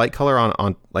you want a light color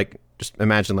on like, just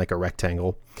imagine like a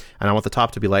rectangle, and I want the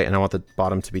top to be light and I want the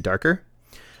bottom to be darker.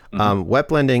 Mm-hmm. Wet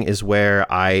blending is where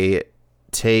I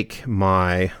take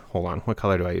my, hold on, what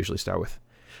color do I usually start with?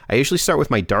 I usually start with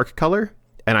my dark color,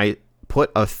 and I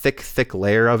put a thick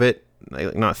layer of it,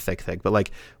 like, not thick, but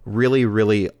like really,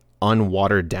 really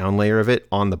unwatered down layer of it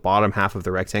on the bottom half of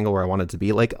the rectangle where I want it to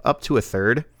be, like up to a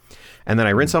third. And then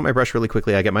I rinse out my brush really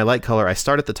quickly. I get my light color. I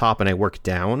start at the top and I work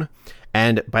down.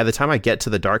 And by the time I get to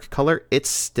the dark color, it's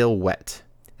still wet.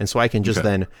 And so I can just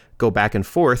then go back and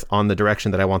forth on the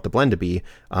direction that I want the blend to be,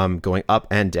 going up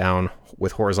and down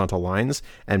with horizontal lines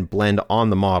and blend on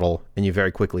the model. And you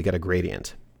very quickly get a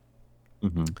gradient.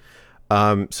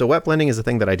 Mm-hmm. So wet blending is a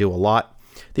thing that I do a lot.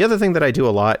 The other thing that I do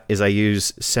a lot is I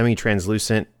use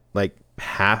semi-translucent, like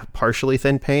partially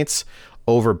thin paints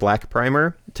over black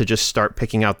primer to just start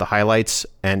picking out the highlights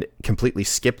and completely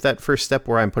skip that first step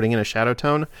where I'm putting in a shadow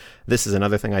tone. This is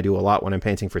another thing I do a lot when I'm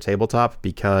painting for tabletop,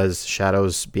 because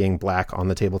shadows being black on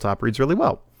the tabletop reads really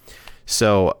well.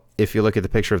 So if you look at the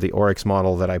picture of the Oryx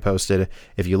model that I posted,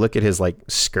 if you look at his like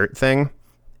skirt thing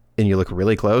and you look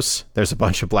really close, there's a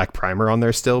bunch of black primer on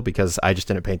there still, because I just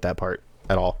didn't paint that part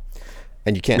at all.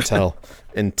 And you can't tell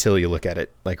until you look at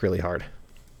it like really hard.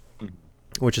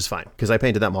 Which is fine, because I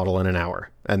painted that model in an hour,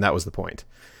 and that was the point.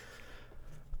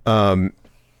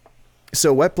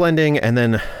 So wet blending, and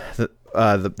then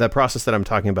the process that I'm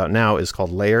talking about now is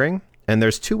called layering. And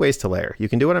there's two ways to layer. You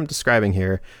can do what I'm describing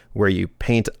here, where you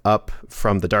paint up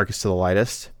from the darkest to the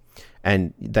lightest,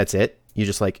 and that's it. You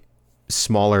just like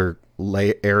smaller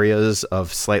areas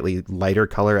of slightly lighter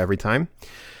color every time.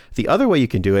 The other way you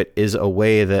can do it is a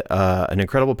way that an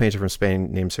incredible painter from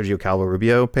Spain named Sergio Calvo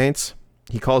Rubio paints.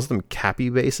 He calls them cappy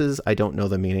bases. I don't know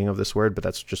the meaning of this word, but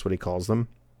that's just what he calls them.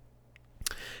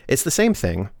 It's the same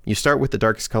thing. You start with the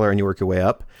darkest color and you work your way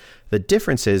up. The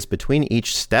difference is between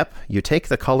each step, you take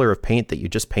the color of paint that you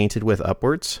just painted with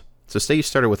upwards. So say you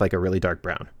started with like a really dark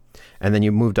brown. and then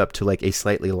you moved up to like a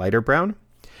slightly lighter brown.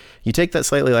 You take that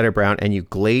slightly lighter brown and you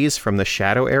glaze from the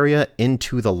shadow area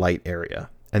into the light area.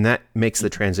 And that makes the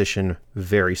transition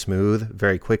very smooth,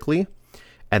 very quickly.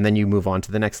 And then you move on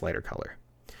to the next lighter color.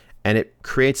 And it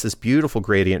creates this beautiful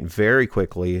gradient very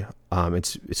quickly.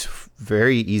 It's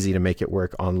very easy to make it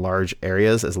work on large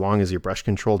areas as long as your brush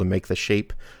control to make the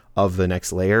shape of the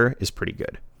next layer is pretty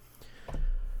good.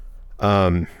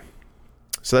 So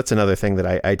that's another thing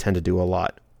that I tend to do a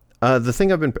lot. The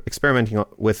thing I've been experimenting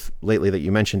with lately that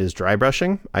you mentioned is dry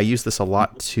brushing. I use this a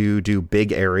lot to do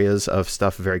big areas of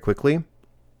stuff very quickly.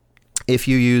 If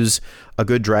you use a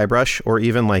good dry brush or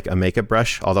even like a makeup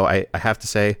brush, although I have to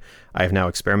say I have now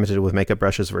experimented with makeup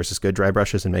brushes versus good dry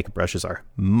brushes, and makeup brushes are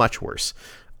much worse.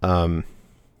 They're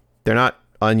not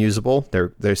unusable.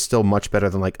 They're still much better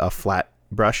than like a flat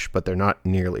brush, but they're not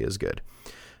nearly as good.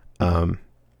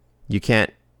 You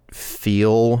can't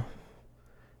feel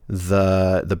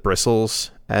the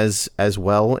bristles as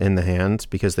well in the hand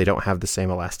because they don't have the same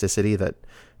elasticity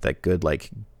that good like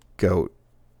goat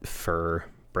fur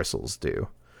bristles do.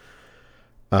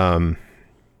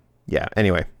 Yeah,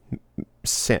 anyway,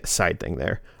 side thing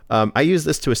there. I use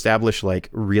this to establish like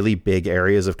really big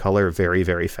areas of color very,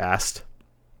 very fast.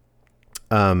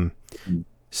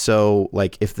 So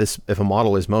like if a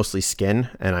model is mostly skin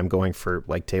and I'm going for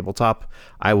like tabletop,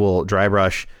 I will dry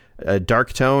brush a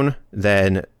dark tone,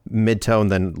 then mid-tone,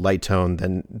 then light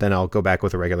tone, then I'll go back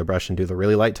with a regular brush and do the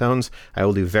really light tones. I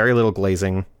will do very little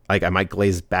glazing. Like I might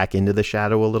glaze back into the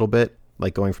shadow a little bit,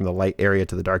 like going from the light area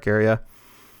to the dark area.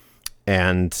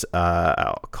 And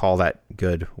I'll call that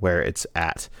good where it's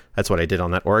at. That's what I did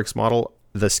on that Oryx model.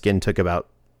 The skin took about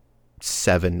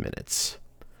 7 minutes.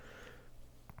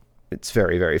 It's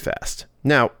very, very fast.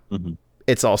 Now,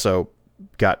 It's also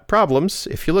got problems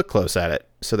if you look close at it.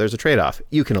 So there's a trade-off.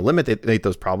 You can eliminate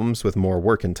those problems with more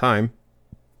work and time.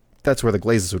 That's where the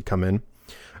glazes would come in.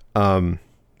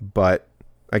 But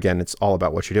again, it's all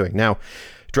about what you're doing. Now,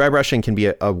 dry brushing can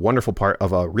be a wonderful part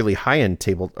of a really high-end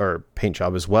table or paint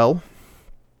job as well.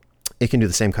 It can do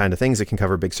the same kind of things. It can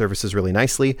cover big surfaces really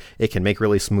nicely. It can make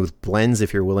really smooth blends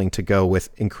if you're willing to go with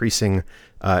changing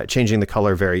the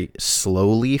color very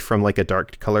slowly from like a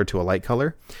dark color to a light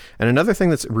color. And another thing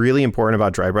that's really important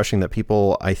about dry brushing that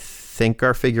people, I think,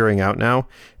 are figuring out now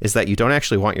is that you don't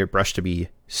actually want your brush to be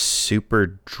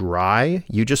super dry.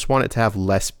 You just want it to have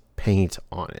less paint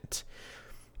on it.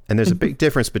 And there's a big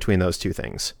difference between those two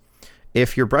things.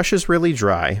 If your brush is really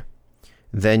dry,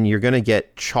 then you're going to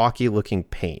get chalky looking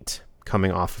paint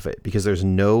coming off of it because there's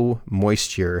no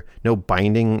moisture, no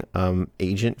binding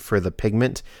agent for the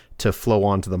pigment to flow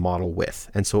onto the model with.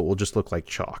 And so it will just look like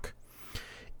chalk.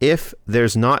 If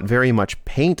there's not very much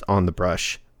paint on the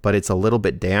brush, but it's a little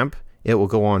bit damp, it will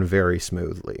go on very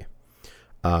smoothly.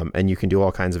 And you can do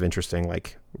all kinds of interesting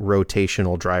like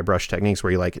rotational dry brush techniques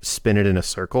where you like spin it in a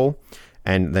circle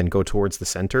and then go towards the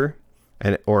center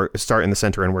or start in the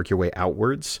center and work your way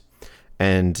outwards.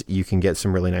 And you can get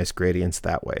some really nice gradients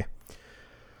that way.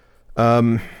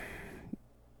 Another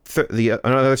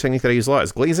technique that I use a lot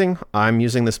is glazing. I'm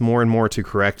using this more and more to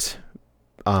correct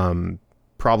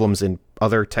problems in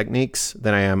other techniques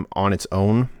than I am on its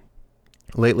own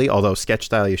lately, although sketch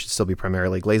style, you should still be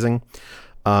primarily glazing.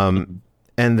 And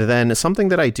then something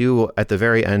that I do at the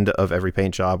very end of every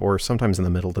paint job, or sometimes in the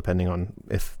middle, depending on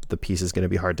if the piece is going to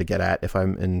be hard to get at, if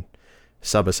I'm in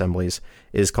sub-assemblies,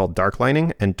 is called dark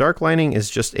lining. And dark lining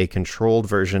is just a controlled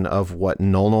version of what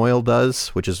Nuln Oil does,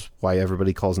 which is why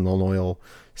everybody calls Nuln Oil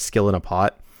skill in a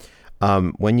pot.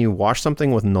 When you wash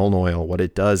something with Nuln Oil, what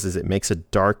it does is it makes a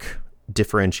dark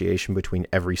differentiation between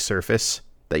every surface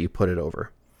that you put it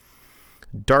over.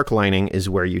 Dark lining is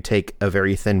where you take a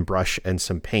very thin brush and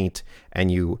some paint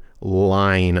and you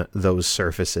line those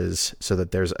surfaces so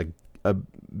that there's a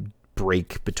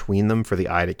break between them for the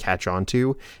eye to catch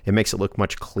onto. It makes it look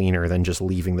much cleaner than just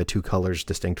leaving the two colors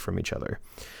distinct from each other.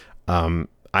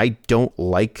 I don't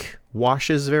like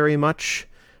washes very much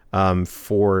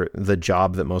for the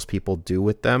job that most people do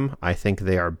with them. I think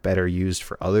they are better used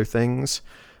for other things,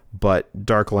 but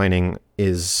dark lining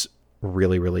is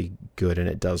really, really good and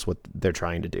it does what they're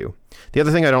trying to do. The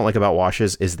other thing I don't like about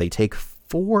washes is they take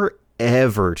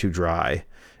forever to dry,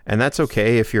 and that's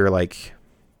okay if you're like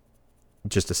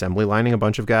just assembly lining a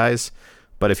bunch of guys,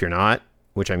 but if you're not,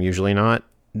 which I'm usually not,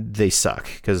 they suck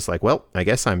because it's like, well, I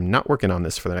guess I'm not working on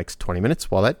this for the next 20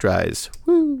 minutes while that dries.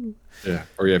 Woo. Yeah,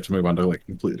 or you have to move on to like a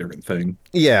completely different thing.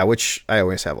 Yeah, which I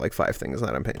always have like 5 things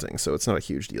that I'm painting, so it's not a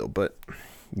huge deal, but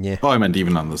yeah. Oh, I meant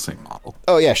even on the same model.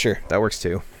 Oh yeah, sure, that works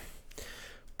too.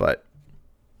 But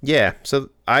yeah, so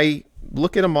I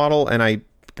look at a model and I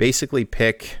basically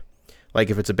pick Like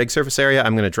if it's a big surface area,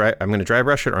 I'm going to dry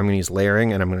brush it, or I'm going to use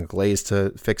layering, and I'm going to glaze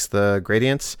to fix the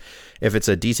gradients. If it's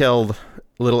a detailed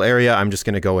little area, I'm just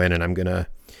going to go in and I'm going to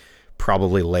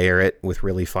probably layer it with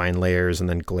really fine layers and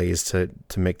then glaze to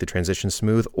make the transition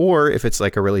smooth. Or if it's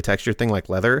like a really textured thing like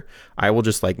leather, I will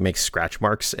just like make scratch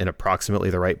marks in approximately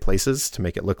the right places to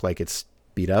make it look like it's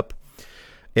beat up.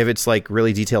 If it's like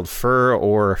really detailed fur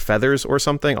or feathers or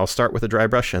something, I'll start with a dry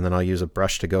brush and then I'll use a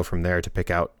brush to go from there to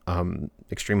pick out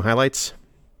extreme highlights.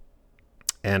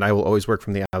 And I will always work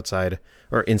from the outside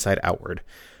or inside outward,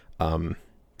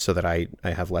 so that I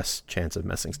have less chance of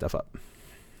messing stuff up.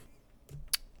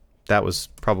 That was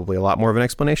probably a lot more of an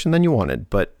explanation than you wanted,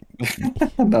 but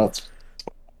No, it's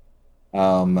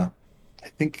I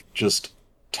think just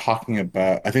talking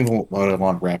about, I think what I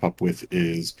want to wrap up with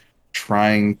is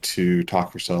trying to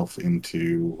talk yourself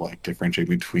into like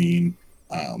differentiating between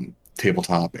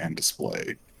tabletop and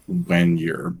display when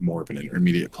you're more of an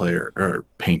intermediate player or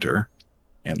painter,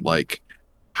 and like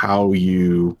how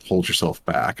you hold yourself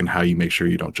back and how you make sure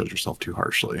you don't judge yourself too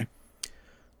harshly.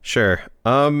 Sure.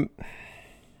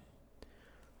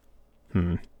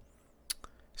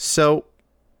 So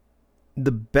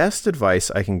the best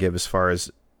advice I can give as far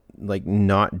as like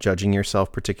not judging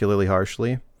yourself particularly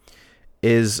harshly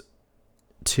is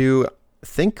to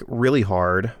think really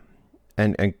hard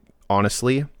and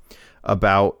honestly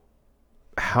about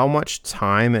how much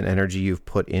time and energy you've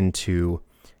put into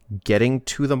getting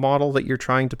to the model that you're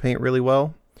trying to paint really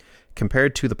well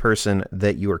compared to the person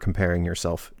that you are comparing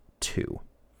yourself to.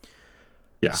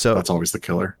 Yeah, so that's always the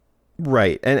killer.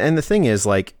 Right. And the thing is,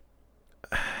 like,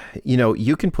 you know,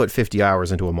 you can put 50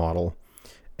 hours into a model,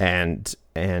 and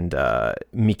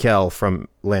Mikel from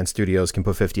Land Studios can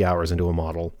put 50 hours into a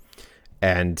model,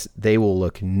 and they will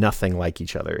look nothing like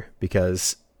each other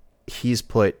because he's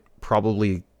put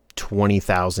probably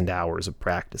 20,000 hours of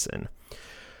practice in.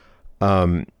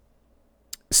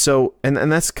 So,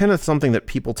 and that's kind of something that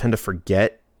people tend to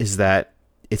forget, is that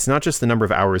it's not just the number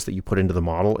of hours that you put into the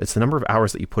model, it's the number of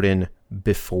hours that you put in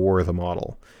before the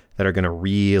model that are going to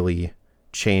really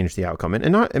change the outcome.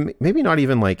 And maybe not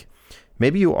even like,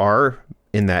 maybe you are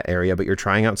in that area, but you're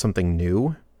trying out something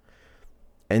new,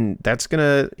 and that's going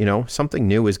to, you know, something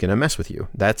new is going to mess with you.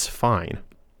 That's fine.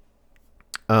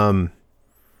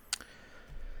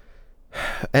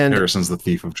 And Harrison's the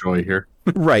thief of joy here.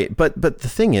 Right. But the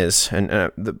thing is, and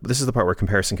this is the part where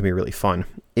comparison can be really fun,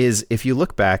 is if you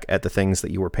look back at the things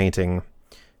that you were painting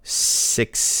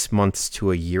 6 months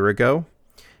to a year ago,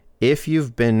 if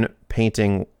you've been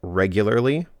painting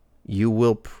regularly, you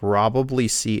will probably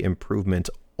see improvement.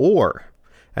 Or,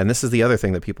 and this is the other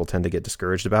thing that people tend to get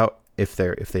discouraged about if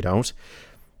they don't,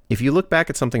 if you look back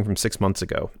at something from 6 months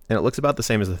ago and it looks about the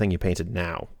same as the thing you painted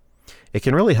now, it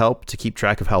can really help to keep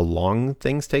track of how long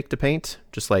things take to paint,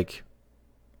 just like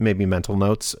maybe mental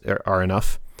notes are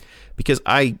enough. Because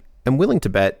I am willing to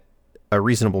bet a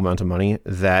reasonable amount of money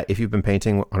that if you've been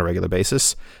painting on a regular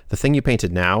basis, the thing you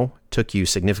painted now took you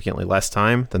significantly less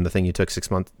time than the thing you took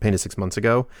painted 6 months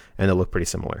ago, and they'll look pretty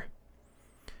similar.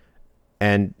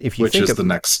 And if you which is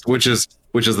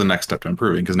the next step to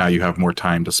improving, because now you have more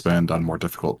time to spend on more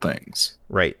difficult things.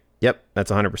 Right. Yep.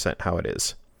 That's 100% how it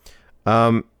is.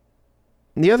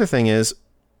 The other thing is,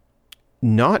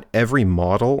 not every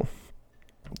model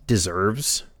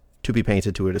deserves to be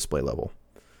painted to a display level.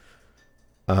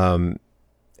 And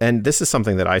this is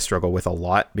something that I struggle with a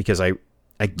lot, because I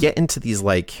get into these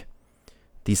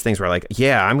things where like,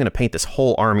 yeah, I'm going to paint this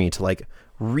whole army to like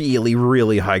really,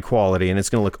 really high quality and it's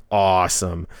going to look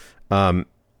awesome.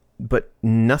 But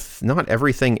not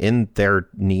everything in there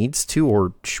needs to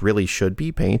or really should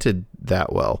be painted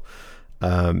that well.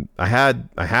 I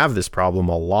have this problem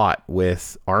a lot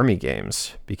with army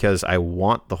games because I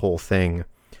want the whole thing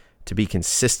to be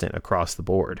consistent across the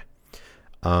board.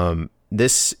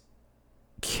 This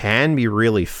can be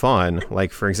really fun.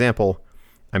 Like, for example,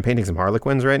 I'm painting some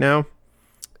Harlequins right now.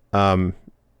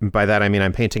 By that, I mean,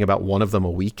 I'm painting about one of them a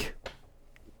week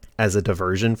as a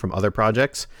diversion from other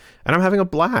projects. And I'm having a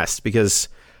blast because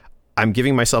I'm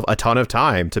giving myself a ton of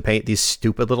time to paint these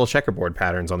stupid little checkerboard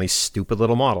patterns on these stupid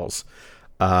little models.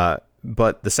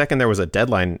 But the second there was a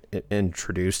deadline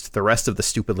introduced, the rest of the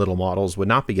stupid little models would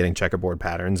not be getting checkerboard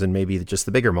patterns, and maybe just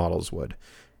the bigger models would,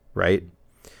 right?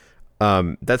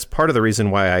 That's part of the reason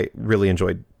why I really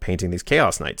enjoyed painting these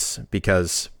Chaos Knights,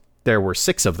 because there were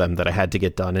 6 of them that I had to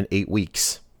get done in 8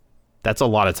 weeks. That's a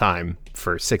lot of time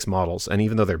for 6 models. And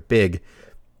even though they're big,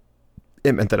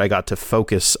 it meant that I got to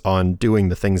focus on doing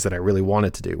the things that I really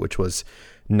wanted to do, which was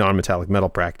non-metallic metal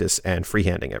practice and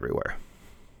freehanding everywhere.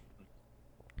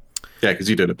 Yeah, because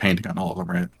you did a painting on all of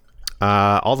them, right?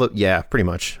 Pretty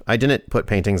much. I didn't put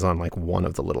paintings on like one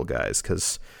of the little guys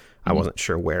because I wasn't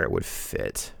sure where it would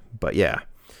fit. But yeah.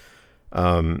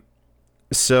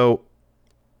 So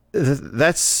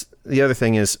that's the other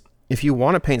thing is if you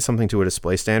want to paint something to a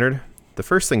display standard, the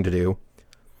first thing to do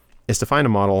is to find a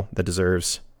model that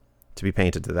deserves to be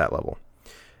painted to that level.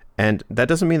 And that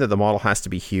doesn't mean that the model has to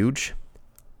be huge.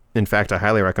 In fact, I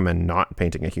highly recommend not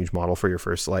painting a huge model for your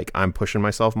first, like, I'm pushing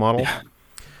myself model. Yeah.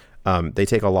 They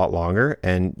take a lot longer,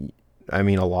 and I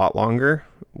mean a lot longer.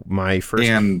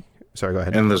 Sorry, go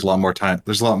ahead. And there's a lot more time.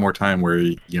 There's a lot more time where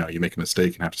you make a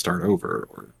mistake and have to start over,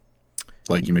 or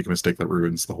like you make a mistake that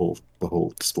ruins the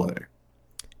whole display.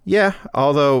 Yeah,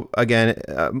 although again,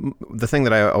 the thing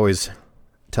that I always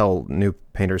tell new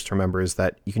painters to remember is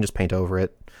that you can just paint over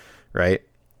it, right?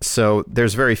 So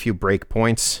there's very few break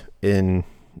points in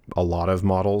a lot of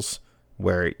models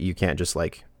where you can't just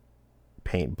like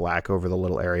paint black over the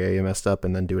little area you messed up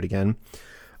and then do it again.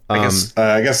 I guess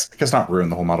not ruin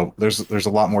the whole model. There's a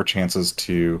lot more chances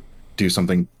to do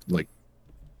something like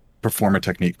perform a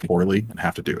technique poorly and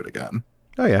have to do it again.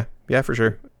 Oh yeah, for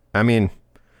sure. I mean,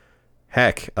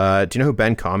 heck, do you know who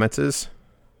Ben Comets is?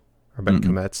 Or Ben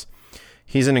Comets?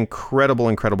 He's an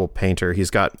incredible painter. He's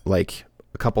got like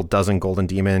a couple dozen Golden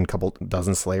Demon, couple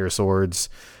dozen Slayer swords.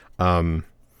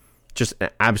 Just an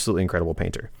absolutely incredible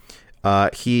painter.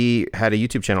 He had a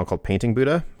YouTube channel called Painting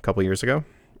Buddha a couple years ago.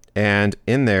 And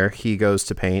in there, he goes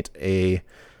to paint I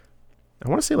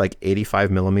want to say like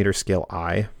 85 millimeter scale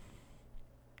eye.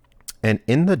 And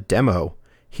in the demo,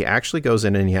 he actually goes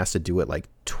in and he has to do it like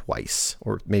twice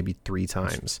or maybe 3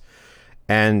 times.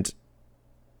 And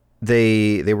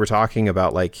they were talking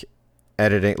about like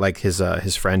editing, like his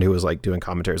friend who was like doing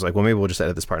commentaries, like, well, maybe we'll just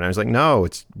edit this part. And I was like, no,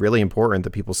 it's really important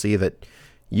that people see that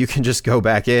you can just go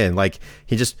back in. Like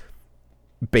he just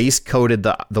base coated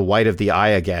the white of the eye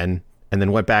again, and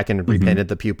then went back and repainted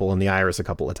the pupil and the iris a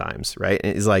couple of times, right?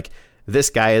 And it's like, this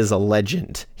guy is a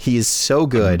legend. He is so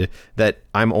good that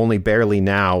I'm only barely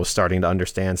now starting to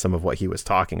understand some of what he was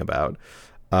talking about.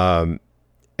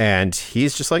 And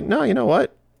he's just like, no, you know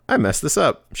what? I messed this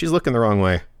up. She's looking the wrong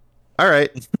way. All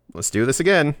right, let's do this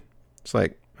again. It's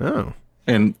like, oh.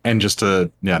 And just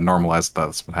to normalize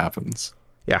that's what happens.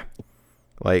 Yeah.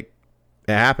 Like,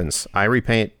 it happens. I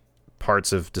repaint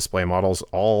parts of display models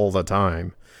all the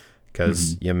time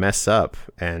because you mess up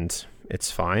and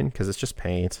it's fine because it's just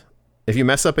paint. If you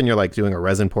mess up and you're like doing a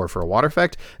resin pour for a water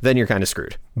effect, then you're kind of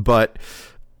screwed. But,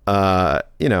 as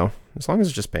long as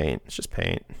it's just paint, it's just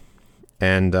paint.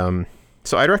 And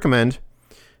so I'd recommend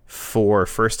for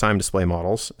first-time display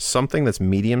models something that's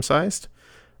medium-sized.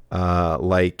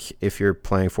 Like if you're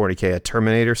playing 40K, a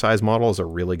Terminator size model is a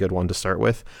really good one to start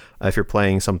with. If you're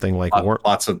playing something like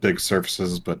lots of big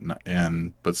surfaces, but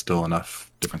still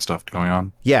enough different stuff going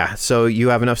on. Yeah, so you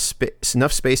have enough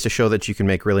space to show that you can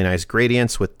make really nice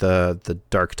gradients with the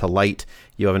dark to light.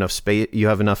 You have enough space. You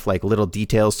have enough like little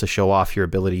details to show off your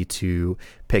ability to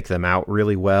pick them out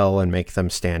really well and make them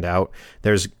stand out.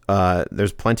 There's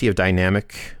plenty of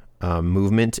dynamic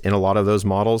movement in a lot of those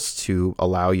models to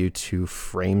allow you to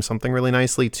frame something really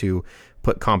nicely, to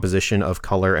put composition of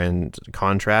color and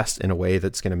contrast in a way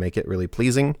that's going to make it really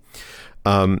pleasing.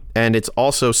 And it's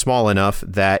also small enough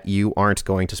that you aren't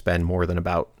going to spend more than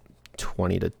about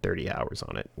 20 to 30 hours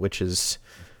on it, which is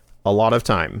a lot of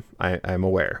time. I'm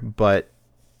aware, but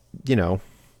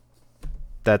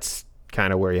that's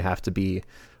kind of where you have to be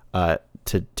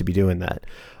to be doing that.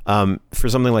 For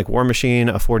something like War Machine,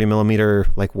 a 40 millimeter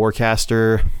like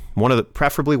Warcaster,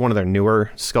 preferably one of their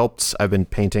newer sculpts. I've been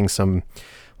painting some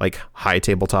like high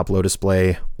tabletop low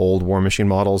display old War Machine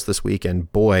models this week,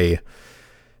 and boy,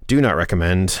 do not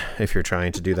recommend if you're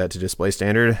trying to do that to display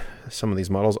standard. Some of these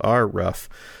models are rough.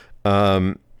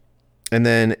 And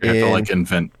then you have to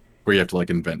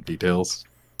invent details.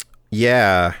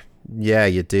 Yeah,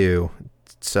 you do.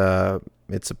 It's a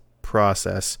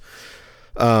process.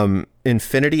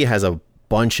 Infinity has a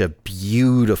bunch of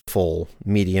beautiful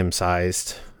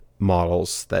medium-sized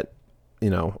models that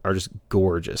are just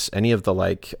gorgeous. Any of the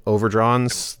like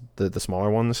overdrawns, the smaller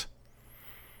ones.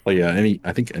 Well, yeah,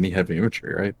 I think any heavy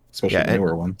imagery, right? Especially the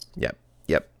newer ones. Yep.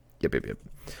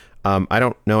 I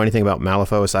don't know anything about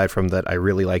Malifaux aside from that I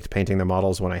really liked painting their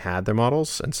models when I had their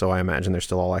models, and so I imagine they're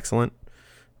still all excellent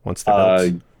once they're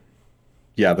built.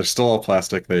 Yeah, they're still all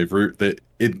plastic.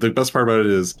 The best part about it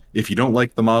is if you don't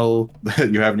like the model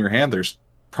that you have in your hand, there's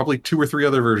probably 2 or 3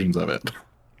 other versions of it.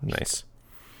 Nice.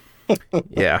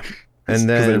 Yeah. And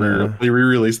then they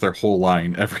re-release their whole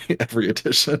line every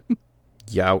edition.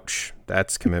 Youch.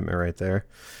 That's commitment right there.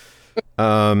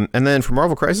 And then for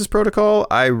Marvel Crisis Protocol,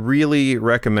 I really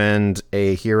recommend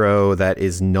a hero that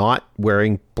is not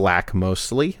wearing black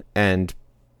mostly and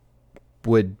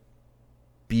would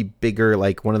be bigger,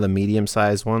 like one of the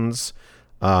medium-sized ones.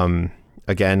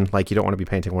 Again, like you don't want to be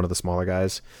painting one of the smaller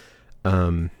guys.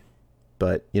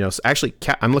 But, you know, actually,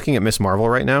 I'm looking at Miss Marvel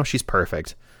right now. She's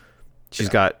perfect. She's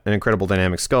got an incredible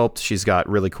dynamic sculpt. She's got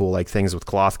really cool like things with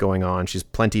cloth going on. She's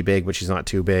plenty big, but she's not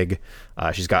too big.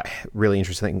 She's got really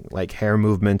interesting like hair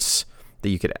movements that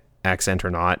you could accent or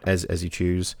not as you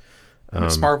choose.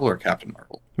 Miss Marvel or Captain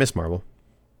Marvel? Miss Marvel.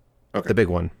 Okay. The big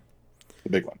one. The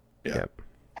big one. Yeah. Yep.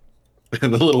 The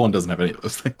little one doesn't have any of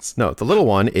those things. No, the little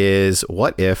one is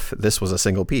what if this was a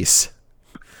single piece?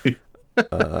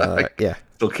 Yeah.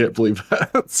 Still can't believe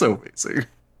that. That's so amazing.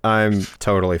 I'm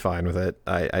totally fine with it.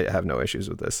 I have no issues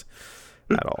with this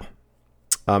at all.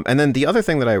 And then the other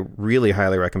thing that I really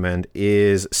highly recommend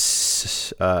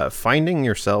is finding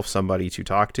yourself somebody to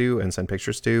talk to and send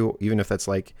pictures to, even if that's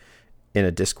like in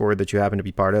a Discord that you happen to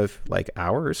be part of, like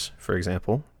ours, for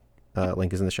example.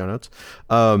 Link is in the show notes.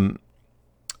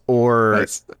 Or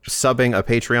Nice. subbing a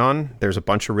Patreon. There's a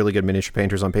bunch of really good miniature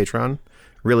painters on Patreon.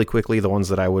 Really quickly, the ones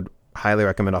that I would highly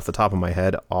recommend off the top of my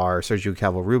head are Sergio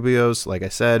Calvo-Rubio's, like I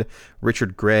said,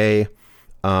 Richard Gray.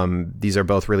 These are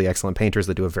both really excellent painters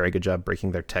that do a very good job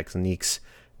breaking their techniques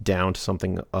down to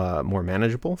something more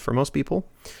manageable for most people.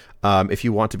 If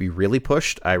you want to be really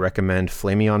pushed, I recommend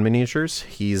Flamion Miniatures.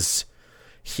 He's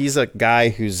a guy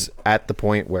who's at the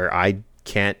point where I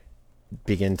can't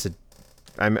begin to...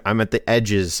 I'm at the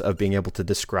edges of being able to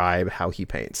describe how he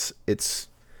paints. It's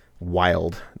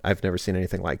wild. I've never seen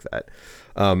anything like that.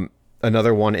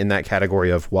 Another one in that category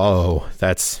of whoa,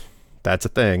 that's a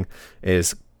thing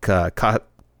is Katarzyna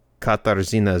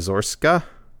Zorska.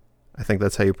 I think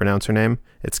that's how you pronounce her name.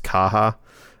 It's Kaha.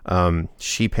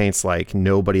 She paints like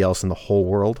nobody else in the whole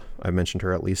world. I've mentioned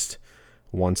her at least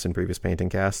once in previous painting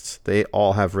casts. They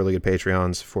all have really good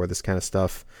Patreons for this kind of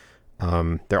stuff.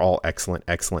 They're all excellent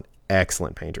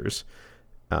painters.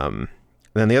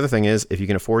 Then the other thing is, if you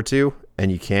can afford to,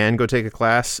 and you can go take a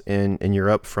class in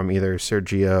Europe from either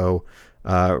Sergio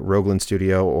Roglan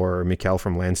Studio or Mikkel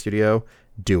from Land Studio,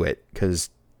 do it, because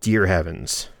dear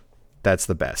heavens, that's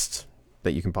the best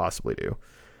that you can possibly do.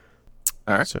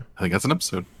 All right. So, I think that's an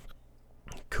episode.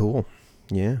 cool.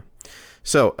 Yeah.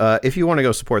 So if you want to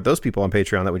go support those people on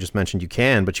Patreon that we just mentioned, you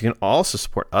can, but you can also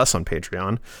support us on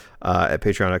Patreon at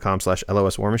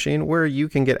patreon.com/LOS War Machine, where you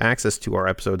can get access to our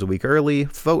episodes a week early,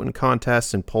 vote in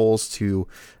contests and polls to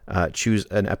choose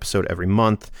an episode every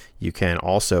month. You can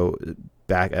also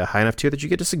back a high enough tier that you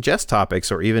get to suggest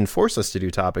topics or even force us to do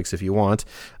topics if you want.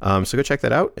 So go check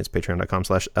that out. It's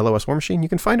patreon.com/LOS War Machine. You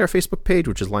can find our Facebook page,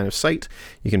 which is Line of Sight.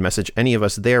 You can message any of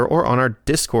us there or on our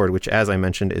Discord, which, as I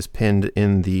mentioned, is pinned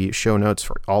in the show notes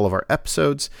for all of our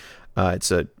episodes.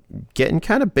 It's getting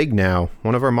kind of big now.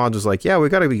 One of our mods was like, yeah, we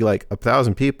got to be like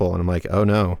 1,000 people. And I'm like, oh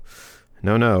no,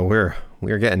 we're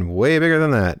getting way bigger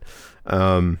than that.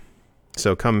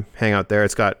 So come hang out there.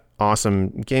 It's got awesome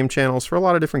game channels for a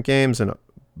lot of different games and a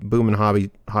booming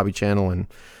hobby channel and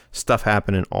stuff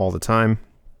happening all the time.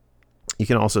 You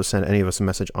can also send any of us a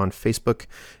message on Facebook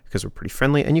because we're pretty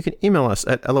friendly, and you can email us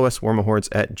at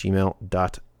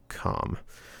loswarmahordes@gmail.com.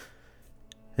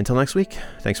 Until next week,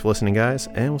 thanks for listening, guys,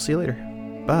 and we'll see you later.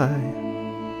 Bye.